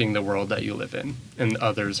enriching the world that you live in and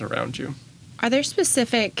others around you. Are there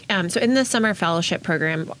specific, so in the summer fellowship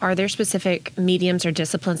program, are there specific mediums or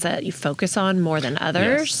disciplines that you focus on more than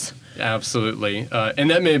others? Yes, absolutely. And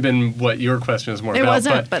that may have been what your question was more about. It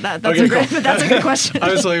wasn't, but that's a good question.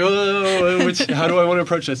 I was like, how do I want to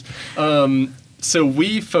approach this? So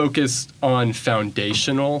we focused on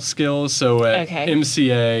foundational skills. So at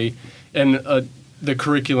MCA and the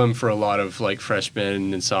curriculum for a lot of like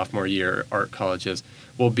freshman and sophomore year art colleges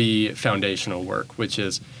will be foundational work, which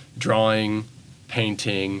is drawing,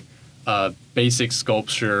 painting, basic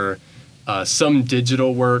sculpture, some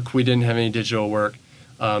digital work. We didn't have any digital work,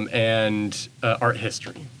 and art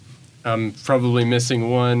history. I'm probably missing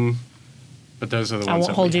one. But those are the ones. I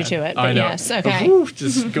won't hold you to it. But I know. Yes, okay.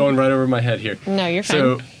 Just going right over my head here. No, you're fine.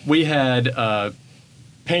 So we had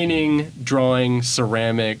painting, drawing,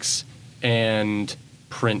 ceramics, and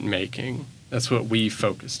printmaking. That's what we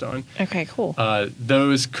focused on. Okay, cool.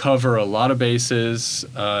 Those cover a lot of bases,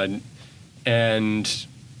 and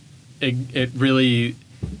it really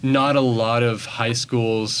not a lot of high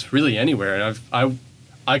schools really anywhere. And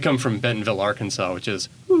I come from Bentonville, Arkansas, which is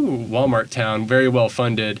Walmart town, very well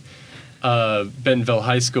funded. Bentonville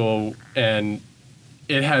High School, and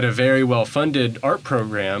it had a very well-funded art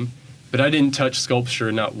program, but I didn't touch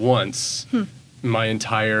sculpture not once my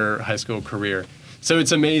entire high school career. So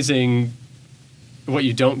it's amazing what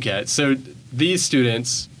you don't get. So these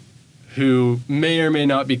students who may or may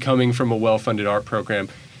not be coming from a well-funded art program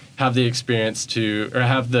have the experience or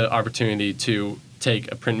have the opportunity to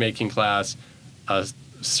take a printmaking class, a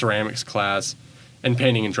ceramics class, and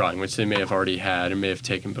painting and drawing, which they may have already had and may have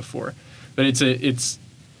taken before. But it's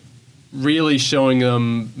really showing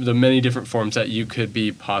them the many different forms that you could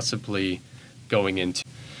be possibly going into.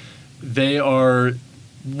 They are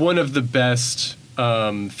one of the best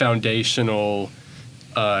foundational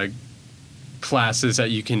classes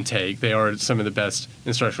that you can take. They are some of the best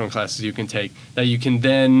instructional classes you can take that you can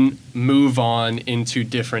then move on into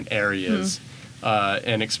different areas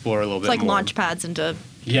and explore a little bit It's like more. launch pads into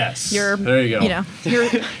Yes. your, there you go. you know,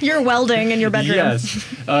 your welding in your bedroom.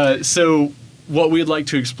 Yes. So what we'd like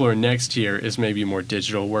to explore next year is maybe more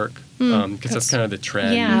digital work because that's kind of the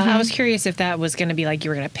trend. Yeah, I was curious if that was going to be like you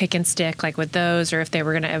were going to pick and stick like with those, or if they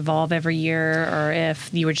were going to evolve every year, or if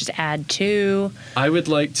you would just add to. I would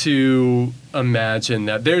like to imagine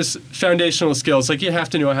that there's foundational skills, like you have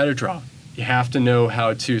to know how to draw. You have to know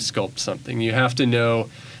how to sculpt something. You have to know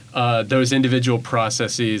those individual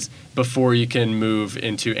processes before you can move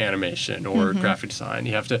into animation or graphic design.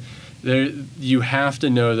 You have to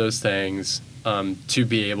know those things to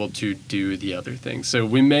be able to do the other things. So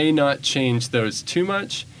we may not change those too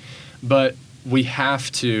much, but we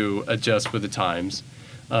have to adjust with the times.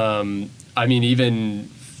 I mean, even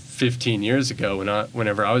 15 years ago,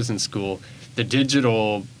 whenever I was in school, the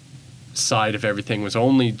digital side of everything was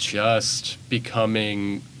only just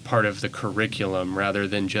becoming part of the curriculum rather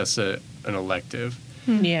than just an elective.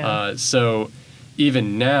 Yeah. So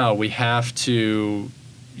even now, we have to,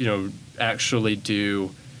 actually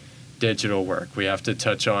do digital work. We have to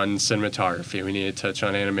touch on cinematography. We need to touch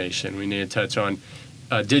on animation. We need to touch on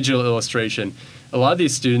digital illustration. A lot of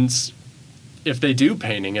these students, if they do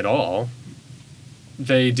painting at all,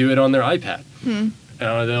 they do it on their iPad.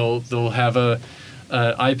 They'll have a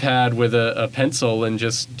iPad with a pencil and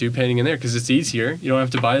just do painting in there because it's easier. You don't have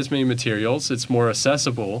to buy as many materials. It's more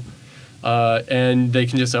accessible, and they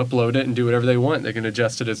can just upload it and do whatever they want. They can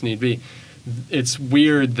adjust it as need be. It's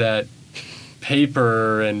weird that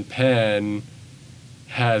paper and pen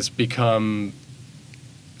has become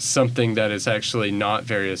something that is actually not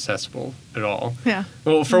very accessible at all. Yeah.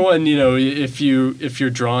 Well, for one, if you're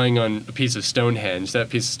drawing on a piece of Stonehenge, that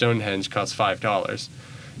piece of Stonehenge costs $5.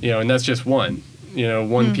 And that's just one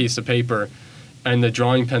piece of paper, and the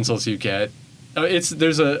drawing pencils you get,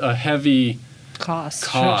 there's a heavy cost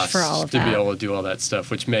for all of to that. be able to do all that stuff,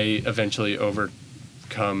 which may eventually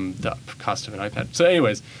overcome the cost of an iPad. So,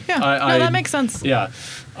 anyways, Yeah. That makes sense. Yeah,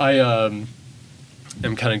 I am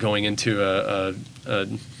kind of going into a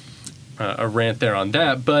rant there on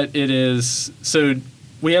that, but it is so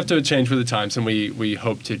we have to change with the times, and we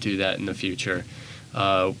hope to do that in the future.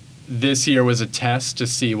 This year was a test to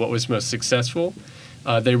see what was most successful.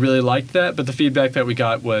 They really liked that, but the feedback that we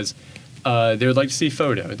got was they would like to see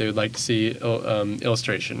photo. They would like to see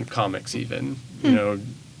illustration, comics even.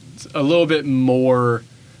 A little bit more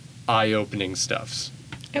eye-opening stuffs.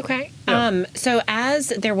 Okay. Yeah. So as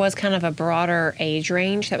there was kind of a broader age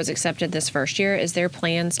range that was accepted this first year, is there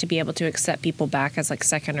plans to be able to accept people back as like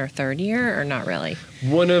second or third year, or not really?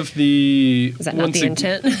 Is that not the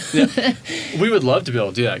intent? Yeah, we would love to be able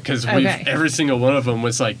to do that because Okay. every single one of them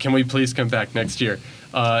was like, "Can we please come back next year?"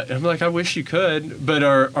 And I'm like, "I wish you could," but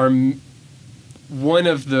our one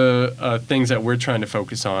of the things that we're trying to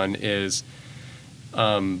focus on is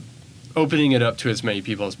opening it up to as many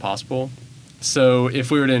people as possible. So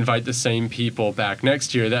if we were to invite the same people back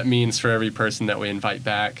next year, that means for every person that we invite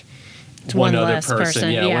back, It's one one other less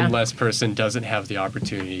person, yeah. one less person doesn't have the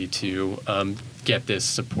opportunity to get this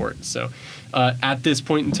support. So at this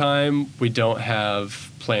point in time, we don't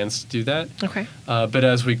have plans to do that. Okay. But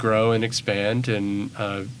as we grow and expand and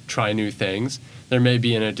try new things, there may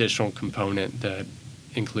be an additional component that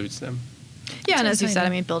includes them. Yeah, and as you said,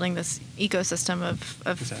 exciting. building this ecosystem of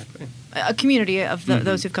Exactly. a community of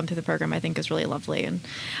those who've come through the program, I think is really lovely. And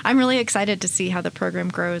I'm really excited to see how the program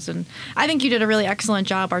grows. And I think you did a really excellent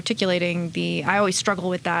job articulating I always struggle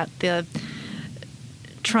with that,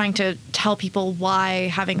 trying to tell people why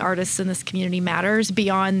having artists in this community matters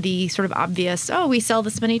beyond the sort of obvious, we sell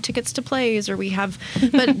this many tickets to plays, or we have,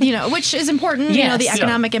 but, which is important, Yes. the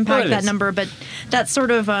economic impact, it that is. number, but that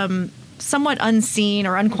sort of somewhat unseen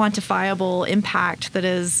or unquantifiable impact that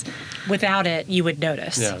is... Without it, you would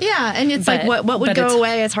notice. Yeah. Yeah, and it's But- like what would but go it's-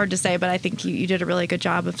 away is hard to say, but I think you did a really good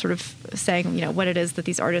job of sort of saying, what it is that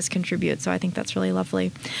these artists contribute. So I think that's really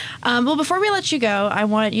lovely. Well, before we let you go, I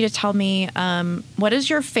want you to tell me what is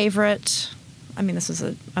your favorite... this is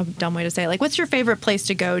a dumb way to say it. Like, what's your favorite place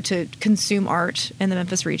to go to consume art in the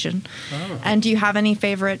Memphis region? Oh. And do you have any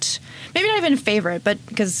favorite, maybe not even favorite, but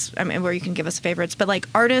because, where you can give us favorites, but like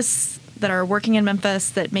artists that are working in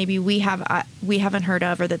Memphis that maybe we haven't heard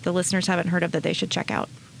of, or that the listeners haven't heard of, that they should check out?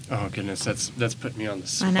 Oh goodness, that's putting me on the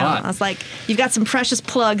spot. I know. I was like, you've got some precious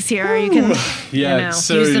plugs here. You can I know.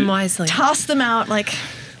 So Use them wisely. toss them out like...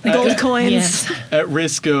 Gold coins. Yes. at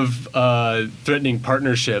risk of threatening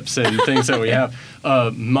partnerships and things that we have,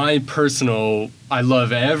 I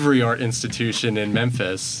love every art institution in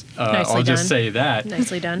Memphis. Nicely I'll just done. say that.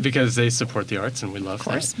 Nicely done. Because they support the arts and we love Of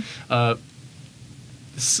course. that.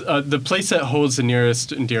 The place that holds the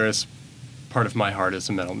nearest and dearest part of my heart is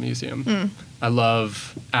the Metal Museum. I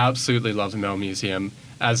absolutely love the Metal Museum.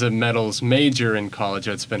 As a metals major in college,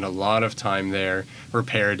 I'd spend a lot of time there,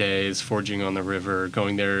 repair days, forging on the river,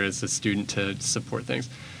 going there as a student to support things.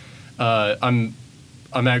 I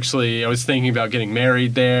was thinking about getting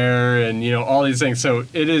married there and, all these things. So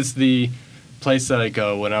it is the place that I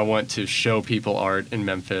go when I want to show people art in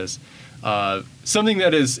Memphis. Something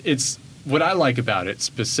that it's what I like about it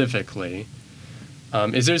specifically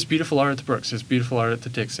is there's beautiful art at the Brooks, there's beautiful art at the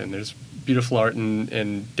Dixon, there's beautiful art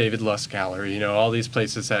in David Luss Gallery, all these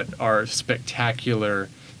places that are spectacular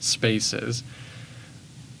spaces.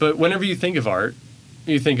 But whenever you think of art,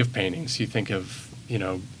 you think of paintings, you think of,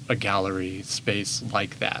 a gallery space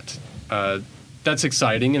like that. That's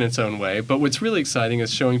exciting in its own way, but what's really exciting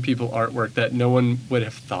is showing people artwork that no one would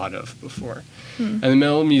have thought of before. And the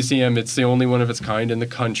Metal Museum, it's the only one of its kind in the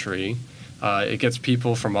country. It gets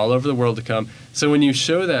people from all over the world to come. So when you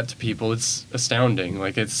show that to people, it's astounding.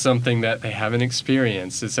 Like, it's something that they haven't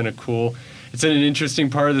experienced. It's in an interesting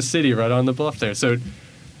part of the city right on the bluff there. So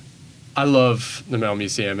I love the Metal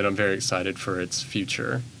Museum, and I'm very excited for its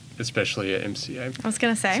future, especially at MCA. I was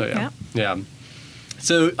going to say, So, yeah.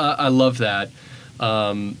 So I love that.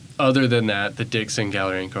 Other than that, the Dixon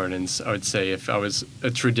Gallery and Gardens, I would say if I was a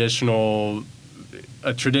traditional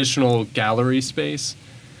gallery space,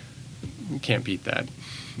 you can't beat that.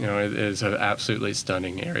 It is an absolutely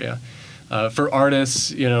stunning area. For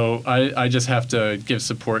artists, I just have to give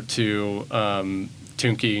support to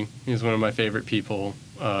Tunke. He's one of my favorite people.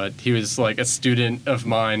 He was like a student of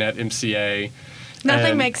mine at MCA.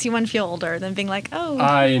 Nothing makes you want to feel older than being like, oh.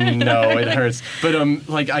 I know, it hurts. But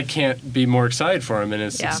I can't be more excited for him and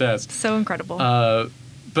his success. So incredible.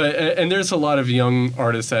 And there's a lot of young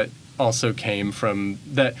artists that also came from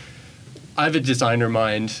that. I have a designer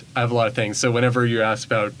mind. I have a lot of things. So whenever you're asked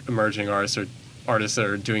about emerging artists or artists that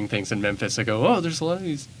are doing things in Memphis, I go, oh, there's a lot of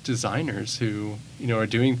these designers who, are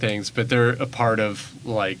doing things, but they're a part of,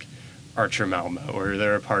 like, Archer Malmo, or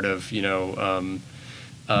they're a part of,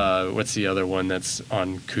 what's the other one that's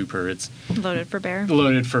on Cooper? It's Loaded for Bear.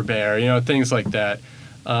 Loaded for Bear, things like that.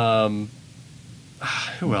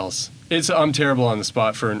 Who else? I'm terrible on the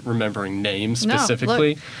spot for remembering names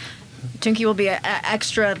specifically. No, Tunke will be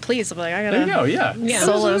extra pleased. I gotta. There you go. Yeah.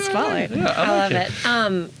 Solo spotlight. Yeah, I love it.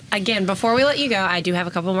 Again, before we let you go, I do have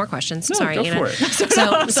a couple more questions. No, Sorry, go Anna. for it.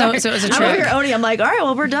 So it was a trick. I'm over here owning. I'm like, all right,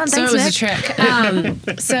 well, we're done. So Thanks, it was Nick.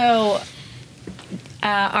 a trick.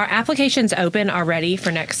 Are applications open already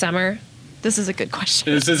for next summer? This is a good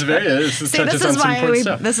question. This touches on some important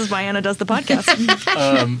stuff. This is why Anna does the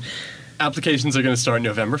podcast. Applications are going to start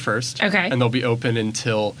November 1st. Okay. And they'll be open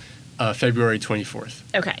until February 24th.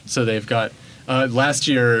 Okay. So they've got last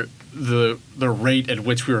year the rate at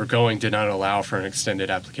which we were going did not allow for an extended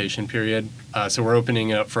application period. So we're opening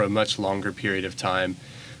it up for a much longer period of time.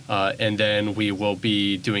 And then we will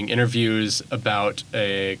be doing interviews about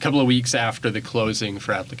a couple of weeks after the closing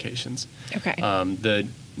for applications. Okay. The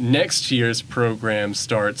next year's program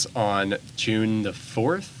starts on June the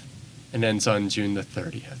 4th and ends on June the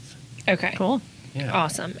 30th. Okay. Cool. Yeah.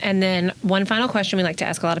 Awesome. And then one final question we like to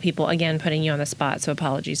ask a lot of people, again, putting you on the spot, so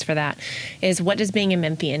apologies for that, is what does being a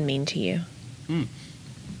Memphian mean to you?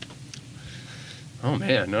 Oh,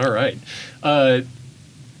 man. All right.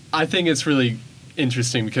 I think it's really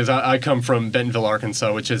interesting because I come from Bentonville,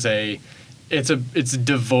 Arkansas, which is it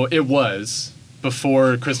was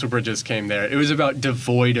before Crystal Bridges came there. It was about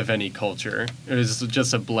devoid of any culture. It was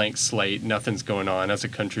just a blank slate. Nothing's going on. As a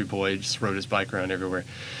country boy, just rode his bike around everywhere.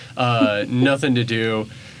 Nothing to do.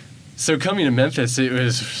 So coming to Memphis, it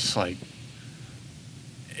was just like,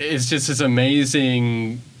 it's just this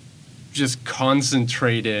amazing, just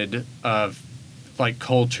concentrated like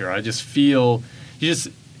culture. I just feel,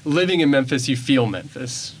 living in Memphis, you feel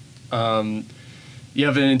Memphis. You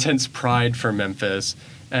have an intense pride for Memphis,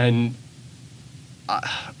 and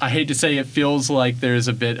I hate to say it feels like there's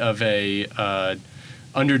a bit of a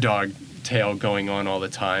underdog tale going on all the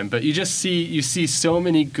time, but you see so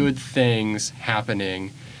many good things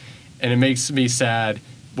happening, and it makes me sad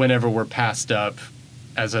whenever we're passed up,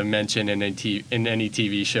 as I mentioned, in any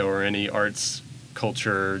TV show or any arts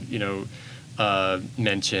culture,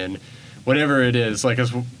 mention, whatever it is. Like I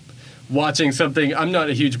was watching something. I'm not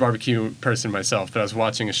a huge barbecue person myself, but I was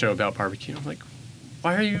watching a show about barbecue. I'm like,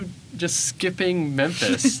 why are you just skipping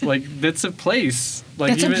Memphis? Like, that's a place.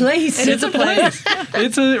 Like, It's a place. It's a place.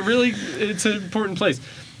 It's an important place.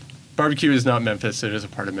 Barbecue is not Memphis. It is a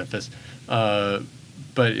part of Memphis.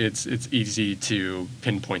 But it's easy to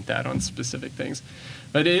pinpoint that on specific things.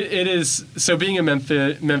 But it is, so being a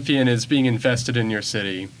Memphian is being invested in your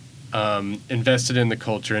city, invested in the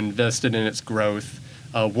culture, invested in its growth,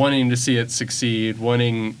 wanting to see it succeed,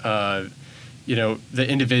 wanting, the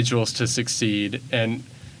individuals to succeed. And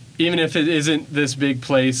even if it isn't this big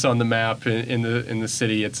place on the map in the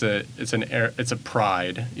city, it's a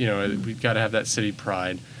pride. We've got to have that city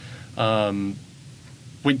pride.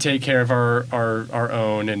 We take care of our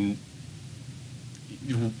own, and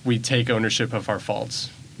we take ownership of our faults.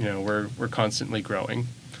 We're constantly growing.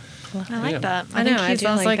 I like that. I know. I he do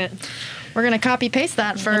sounds like like that. we're going to copy paste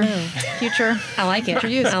that for future. I like it. future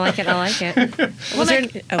use. I like it. I like it. Well, there?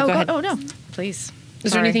 Nick- Go ahead. Oh no, please.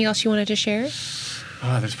 Is there anything else you wanted to share?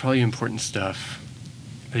 There's probably important stuff.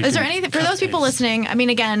 Is there anything for those people listening? I mean,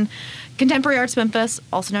 again, Contemporary Arts Memphis,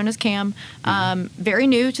 also known as CAM, very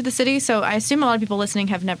new to the city. So I assume a lot of people listening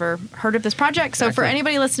have never heard of this project. So for Exactly.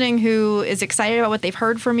 anybody listening who is excited about what they've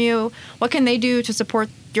heard from you, what can they do to support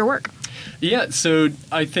your work? Yeah, so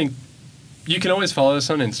I think you can always follow us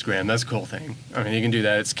on Instagram. That's a cool thing. I mean, you can do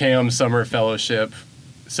that. It's CAM Summer Fellowship.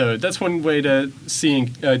 So that's one way to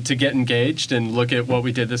to get engaged and look at what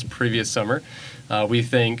we did this previous summer. We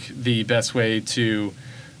think the best way to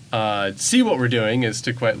see what we're doing is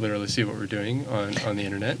to quite literally see what we're doing on the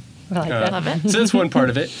internet. I like that. Love it. So that's one part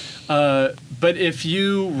of it. But if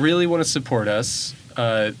you really want to support us,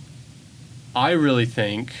 I really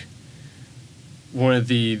think one of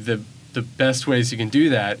the best ways you can do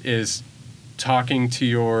that is talking to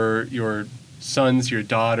your sons, your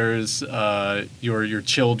daughters, your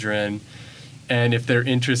children, and if they're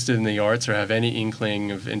interested in the arts or have any inkling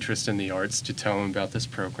of interest in the arts, to tell them about this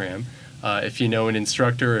program. If you know an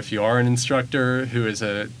instructor, if you are an instructor who is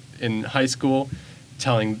in high school,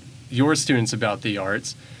 telling your students about the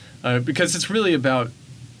arts, because it's really about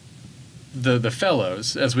the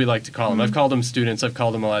fellows, as we like to call them. I've called them students, I've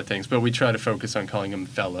called them a lot of things, but we try to focus on calling them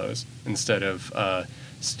fellows instead of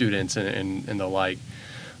students and the like,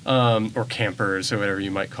 or campers or whatever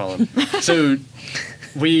you might call them. So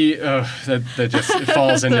we, that just it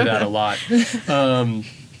falls into that a lot.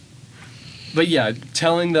 But yeah,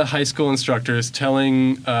 telling the high school instructors,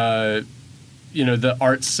 telling the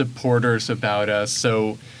arts supporters about us,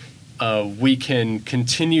 so we can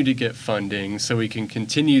continue to get funding, so we can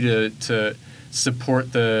continue to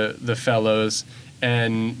support the fellows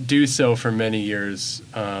and do so for many years,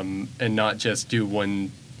 and not just do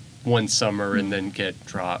one summer and then get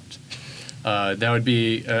dropped. That would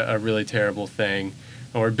be a really terrible thing.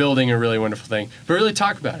 Or building a really wonderful thing. But really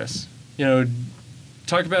talk about us.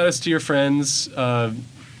 Talk about us to your friends.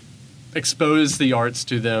 Expose the arts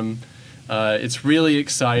to them. It's really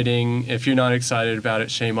exciting. If you're not excited about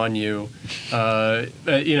it, shame on you.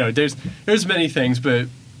 There's many things, but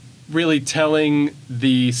really telling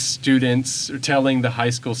the students or telling the high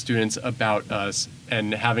school students about us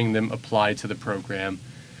and having them apply to the program,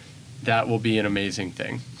 that will be an amazing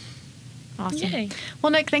thing. Awesome. Yay.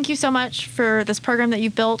 Well, Nick, thank you so much for this program that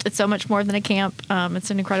you've built. It's so much more than a camp. It's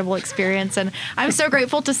an incredible experience, and I'm so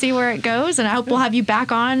grateful to see where it goes. And I hope we'll have you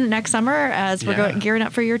back on next summer as we're gearing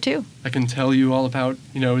up for year 2. I can tell you all about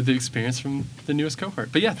the experience from the newest cohort.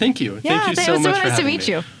 But yeah, thank you. Yeah, Thank you it so was so much for nice to having meet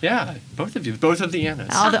me. you. Yeah, both of you, both of the Annas.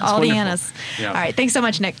 All the It's wonderful. Annas. Yeah. All right. Thanks so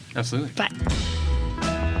much, Nick. Absolutely. Bye.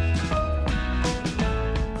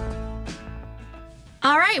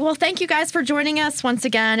 All right. Well, thank you guys for joining us once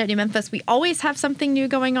again at New Memphis. We always have something new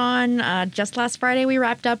going on. Just last Friday, we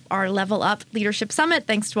wrapped up our Level Up Leadership Summit.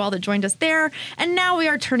 Thanks to all that joined us there. And now we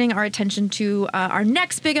are turning our attention to our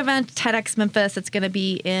next big event, TEDx Memphis. It's going to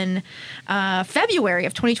be in February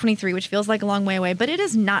of 2023, which feels like a long way away, but it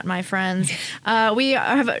is not, my friends. We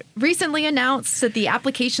have recently announced that the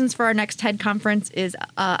applications for our next TED conference is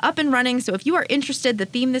up and running. So if you are interested, the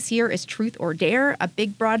theme this year is Truth or Dare, a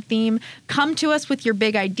big, broad theme. Come to us with your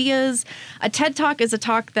big ideas. A TED Talk is a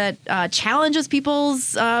talk that challenges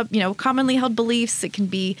people's, commonly held beliefs. It can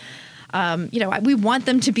be, we want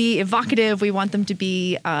them to be evocative. We want them to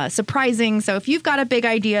be surprising. So if you've got a big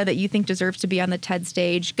idea that you think deserves to be on the TED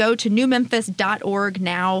stage, go to newmemphis.org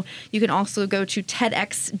now. You can also go to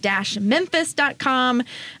tedx-memphis.com.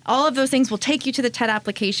 All of those things will take you to the TED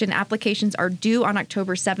application. Applications are due on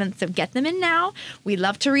October 7th, so get them in now. We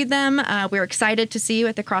love to read them. We're excited to see you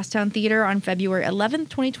at the Crosstown Theater on February 11th,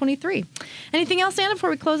 2023. Anything else, Anna, before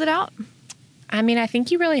we close it out? I mean, I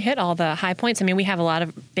think you really hit all the high points. I mean, we have a lot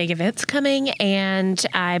of big events coming, and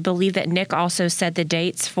I believe that Nick also said the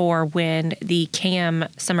dates for when the CAM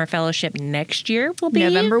Summer Fellowship next year will be.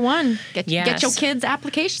 November 1. Get your Yes. kids'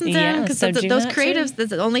 applications in, Yeah, because so do those that creatives,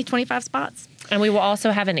 there's only 25 spots. And we will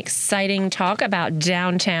also have an exciting talk about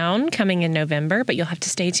downtown coming in November, but you'll have to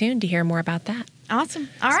stay tuned to hear more about that. Awesome.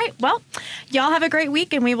 All right. Well, y'all have a great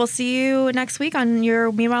week, and we will see you next week on your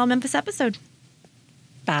Meanwhile Memphis episode.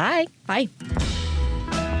 Bye. Bye.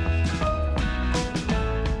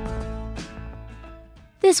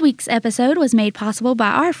 This week's episode was made possible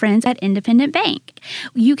by our friends at Independent Bank.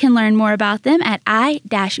 You can learn more about them at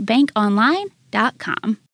i-bankonline.com.